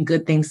of keeping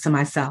good things to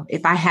myself.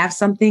 If I have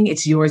something,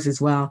 it's yours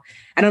as well.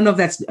 I don't know if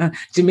that's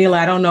Jamila.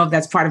 I don't know if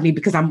that's part of me,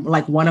 because I'm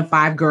like one of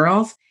 5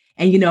 girls.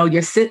 And, you know,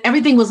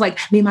 everything was like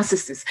me and my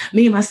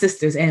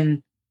sisters.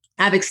 And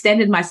I've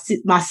extended my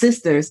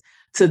sisters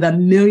to the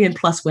 1 million+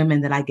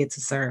 women that I get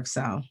to serve.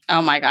 So,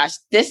 oh my gosh,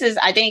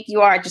 I think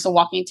you are just a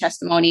walking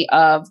testimony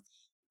of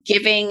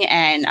giving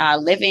and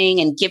living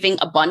and giving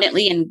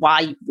abundantly, and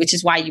which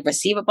is why you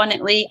receive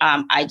abundantly.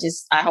 I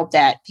hope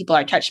that people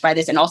are touched by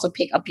this and also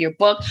pick up your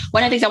book.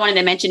 One of the things I wanted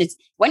to mention is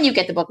when you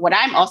get the book, what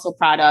I'm also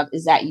proud of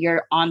is that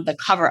you're on the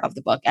cover of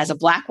the book. As a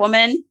Black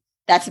woman,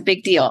 that's a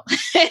big deal.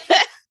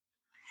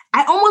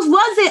 I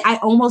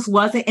almost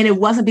wasn't. And it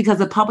wasn't because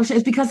of the publisher.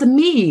 It's because of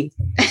me.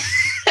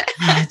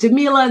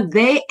 Jamila,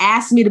 they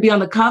asked me to be on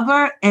the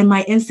cover, and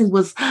my instinct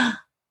was,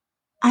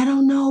 I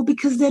don't know,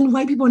 because then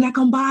white people are not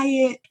going to buy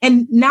it.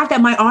 And not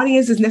that my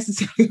audience is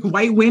necessarily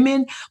white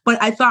women,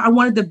 but I thought I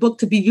wanted the book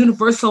to be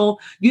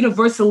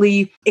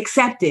universally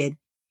accepted.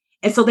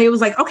 And so they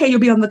was like, okay, you'll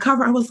be on the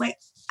cover. I was like,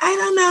 I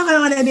don't know if I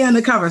want to be on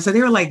the cover. So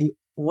they were like,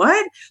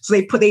 what? So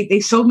they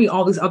showed me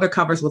all these other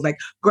covers with like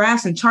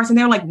graphs and charts. And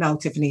they were like, no,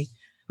 Tiffany,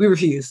 we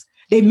refuse.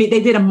 They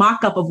did a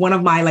mock-up of one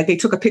of my, like they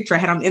took a picture I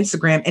had on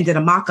Instagram and did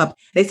a mock-up.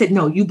 They said,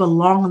 no, you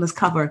belong on this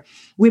cover.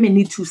 Women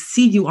need to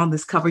see you on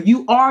this cover.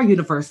 You are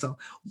universal.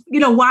 You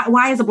know,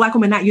 why is a Black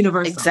woman not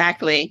universal?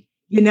 Exactly.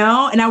 You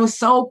know, and I'm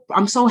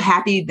so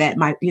happy that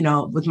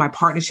with my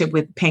partnership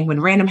with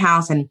Penguin Random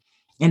House and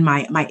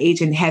my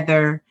agent,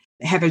 Heather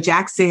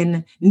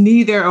Jackson,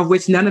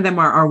 none of them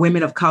are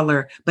women of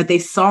color, but they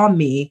saw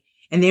me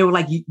and they were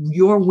like,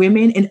 you're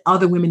women and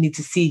other women need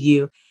to see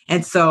you.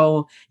 And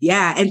so,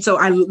 yeah. And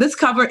so this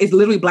cover is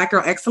literally Black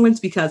Girl Excellence,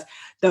 because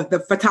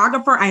the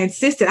photographer, I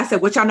insisted, I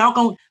said, what y'all not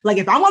going to, like,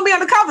 if I want to be on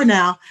the cover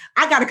now,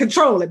 I got to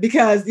control it,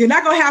 because you're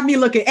not going to have me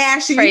looking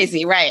ashy.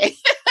 Crazy, right?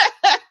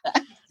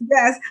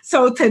 Yes.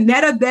 So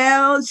Tanetta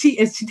Bell, she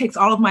takes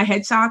all of my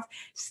headshots.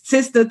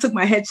 Sister took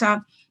my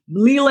headshot.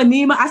 Leela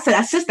Nima, I said,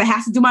 our sister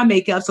has to do my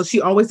makeup. So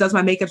she always does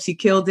my makeup. She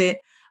killed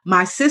it.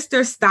 My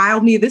sister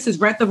styled me. This is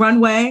Rent the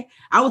Runway.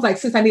 I was like,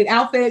 sis, I need an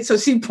outfit. So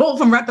she pulled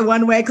from Rent the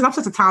Runway because I'm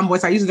such a tomboy.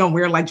 So I usually don't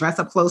wear like dress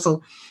up clothes.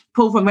 So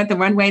pulled from Rent the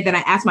Runway. Then I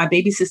asked my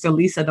baby sister,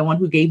 Lisa, the one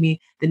who gave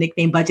me the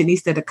nickname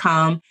Budgetnista, to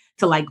come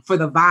to like for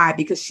the vibe,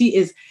 because she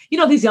is,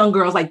 these young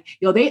girls, like,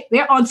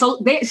 they're on.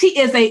 So she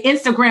is a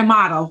Instagram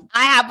model.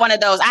 I have one of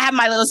those. I have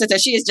my little sister.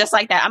 She is just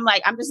like that. I'm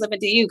like, I'm just living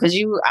to you because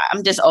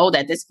I'm just old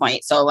at this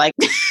point. So like,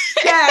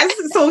 yes.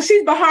 So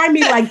she's behind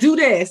me, like, do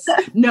this.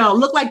 No,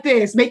 look like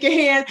this. Make your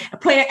hand,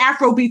 play an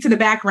Afro beat in the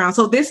background.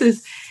 So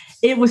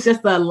it was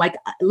just like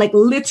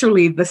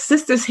literally the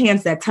sisters'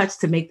 hands that touched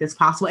to make this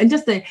possible, and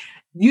just the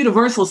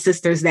universal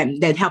sisters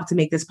that helped to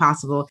make this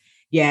possible.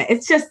 Yeah,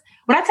 it's just,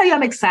 when I tell you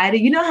I'm excited,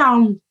 you know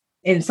how,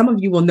 and some of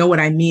you will know what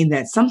I mean,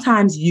 that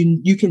sometimes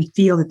you can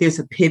feel that there's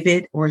a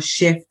pivot or a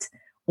shift,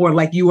 or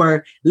like you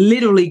are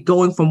literally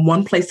going from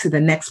one place to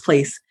the next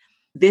place.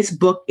 This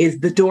book is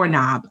the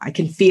doorknob. I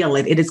can feel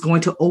it. It is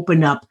going to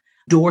open up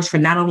doors for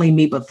not only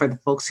me, but for the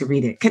folks who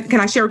read it. Can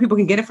I share where people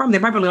can get it from? They're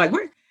probably like,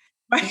 where?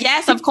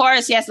 Yes, of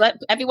course. Yes. Let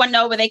everyone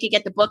know where they can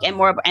get the book and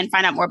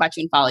find out more about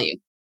you and follow you.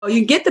 You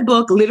can get the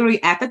book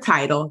literally at the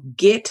title,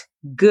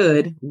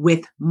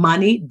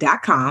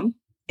 getgoodwithmoney.com.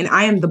 And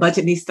I am the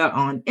Budgetnista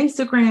on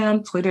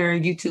Instagram, Twitter,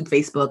 YouTube,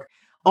 Facebook,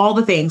 all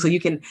the things. So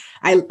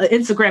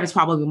Instagram is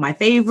probably my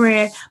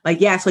favorite.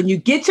 Like, yes, when you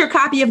get your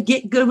copy of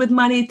Get Good with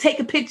Money, take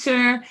a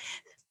picture,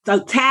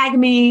 so tag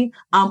me.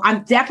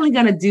 I'm definitely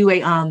going to do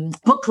a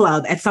book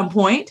club at some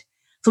point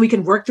so we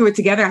can work through it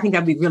together. I think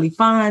that'd be really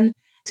fun.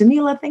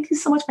 Jamila, thank you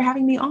so much for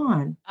having me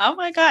on. Oh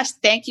my gosh.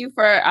 Thank you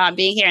for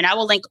being here. And I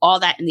will link all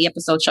that in the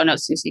episode show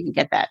notes too, so you can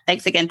get that.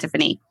 Thanks again,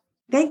 Tiffany.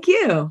 Thank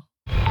you.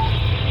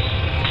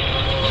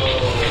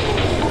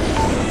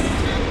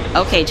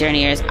 Okay,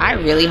 Journeyers, I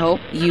really hope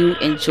you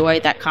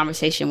enjoyed that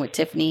conversation with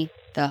Tiffany,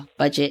 the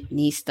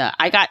Budgetnista.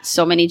 I got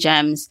so many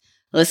gems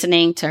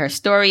listening to her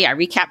story. I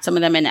recapped some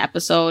of them in the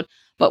episode,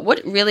 but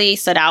what really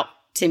stood out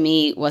to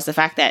me was the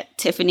fact that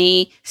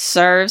Tiffany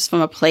serves from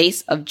a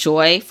place of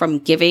joy, from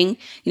giving.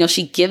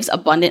 She gives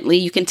abundantly.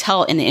 You can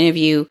tell in the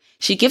interview,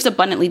 she gives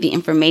abundantly the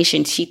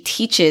information. She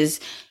teaches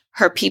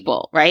her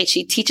people, right?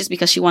 She teaches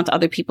because she wants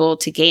other people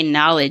to gain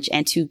knowledge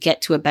and to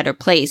get to a better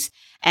place.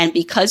 And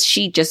because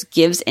she just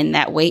gives in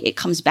that way, it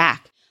comes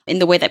back in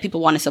the way that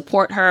people want to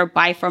support her,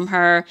 buy from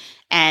her.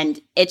 And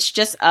it's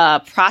just a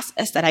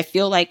process that I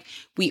feel like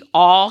we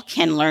all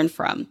can learn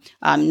from,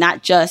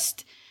 not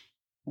just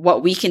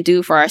what we can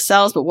do for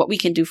ourselves, but what we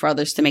can do for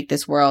others to make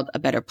this world a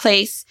better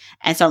place.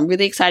 And so I'm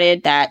really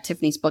excited that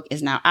Tiffany's book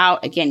is now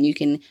out. Again, you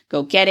can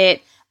go get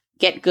it,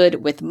 Get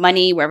Good with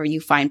Money, wherever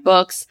you find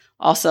books.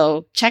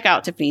 Also, check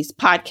out Tiffany's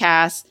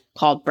podcast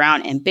called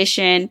Brown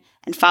Ambition,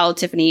 and follow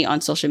Tiffany on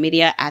social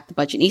media at The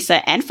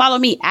Budgetnista, and follow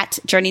me at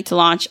Journey to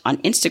Launch on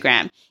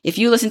Instagram. If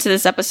you listened to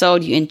this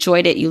episode, you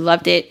enjoyed it, you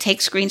loved it, take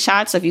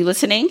screenshots of you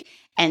listening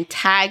and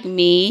tag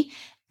me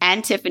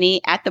and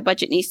Tiffany at The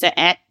Budgetnista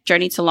at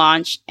Journey to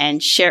Launch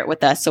and share it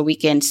with us so we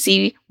can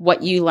see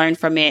what you learned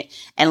from it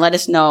and let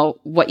us know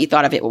what you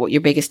thought of it, what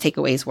your biggest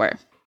takeaways were.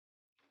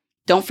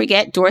 Don't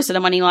forget Doors to the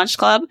Money Launch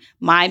Club,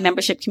 my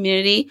membership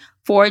community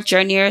for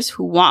journeyers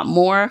who want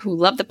more, who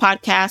love the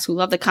podcast, who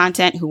love the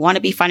content, who want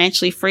to be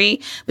financially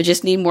free, but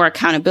just need more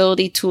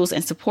accountability, tools,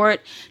 and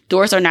support.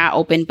 Doors are now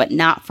open, but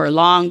not for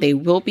long. They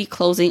will be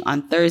closing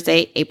on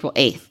Thursday, April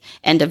 8th,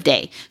 end of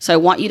day. So I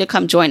want you to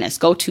come join us.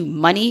 Go to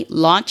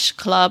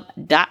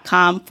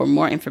moneylaunchclub.com for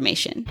more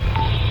information.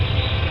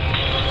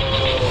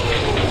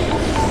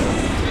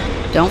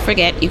 Don't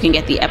forget, you can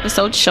get the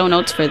episode show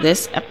notes for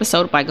this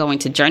episode by going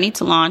to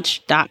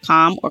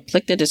journeytolaunch.com or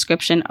click the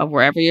description of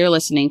wherever you're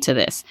listening to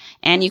this.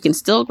 And you can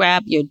still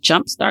grab your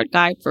Jumpstart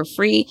Guide for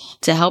free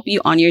to help you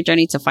on your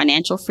journey to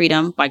financial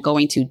freedom by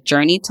going to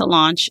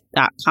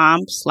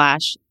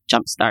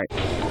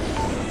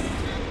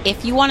journeytolaunch.com/jumpstart.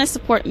 If you want to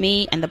support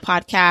me and the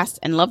podcast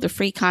and love the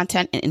free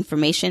content and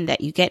information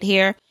that you get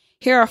here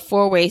are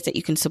 4 ways that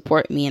you can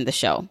support me and the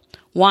show.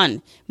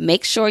 1,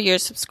 make sure you're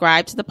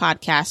subscribed to the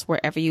podcast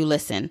wherever you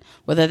listen,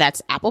 whether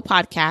that's Apple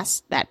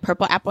Podcasts, that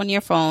purple app on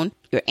your phone,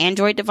 your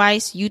Android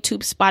device, YouTube,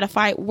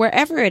 Spotify,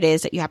 wherever it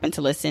is that you happen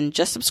to listen,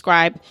 just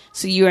subscribe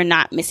so you are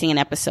not missing an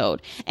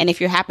episode. And if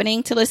you're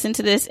happening to listen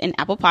to this in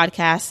Apple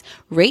Podcasts,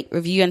 rate,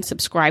 review, and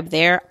subscribe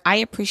there. I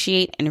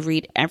appreciate and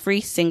read every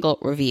single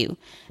review.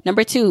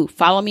 Number 2,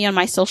 follow me on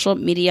my social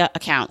media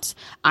accounts.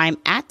 I'm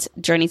at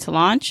Journey to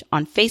Launch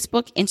on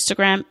Facebook,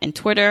 Instagram, and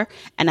Twitter,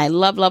 and I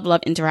love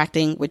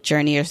interacting with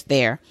journeyers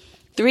there.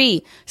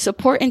 3,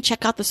 support and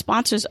check out the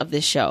sponsors of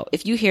this show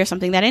if you hear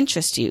something that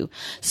interests you.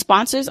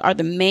 Sponsors are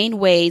the main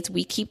ways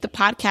we keep the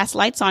podcast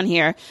lights on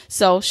here,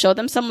 so show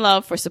them some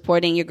love for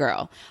supporting your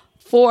girl.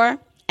 4,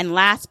 and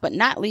last but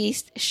not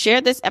least,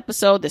 share this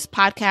episode, this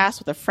podcast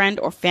with a friend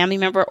or family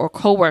member or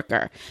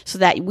coworker so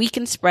that we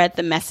can spread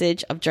the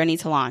message of Journey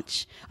to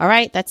Launch. All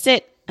right, that's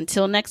it.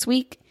 Until next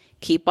week,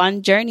 keep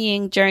on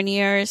journeying,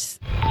 journeyers.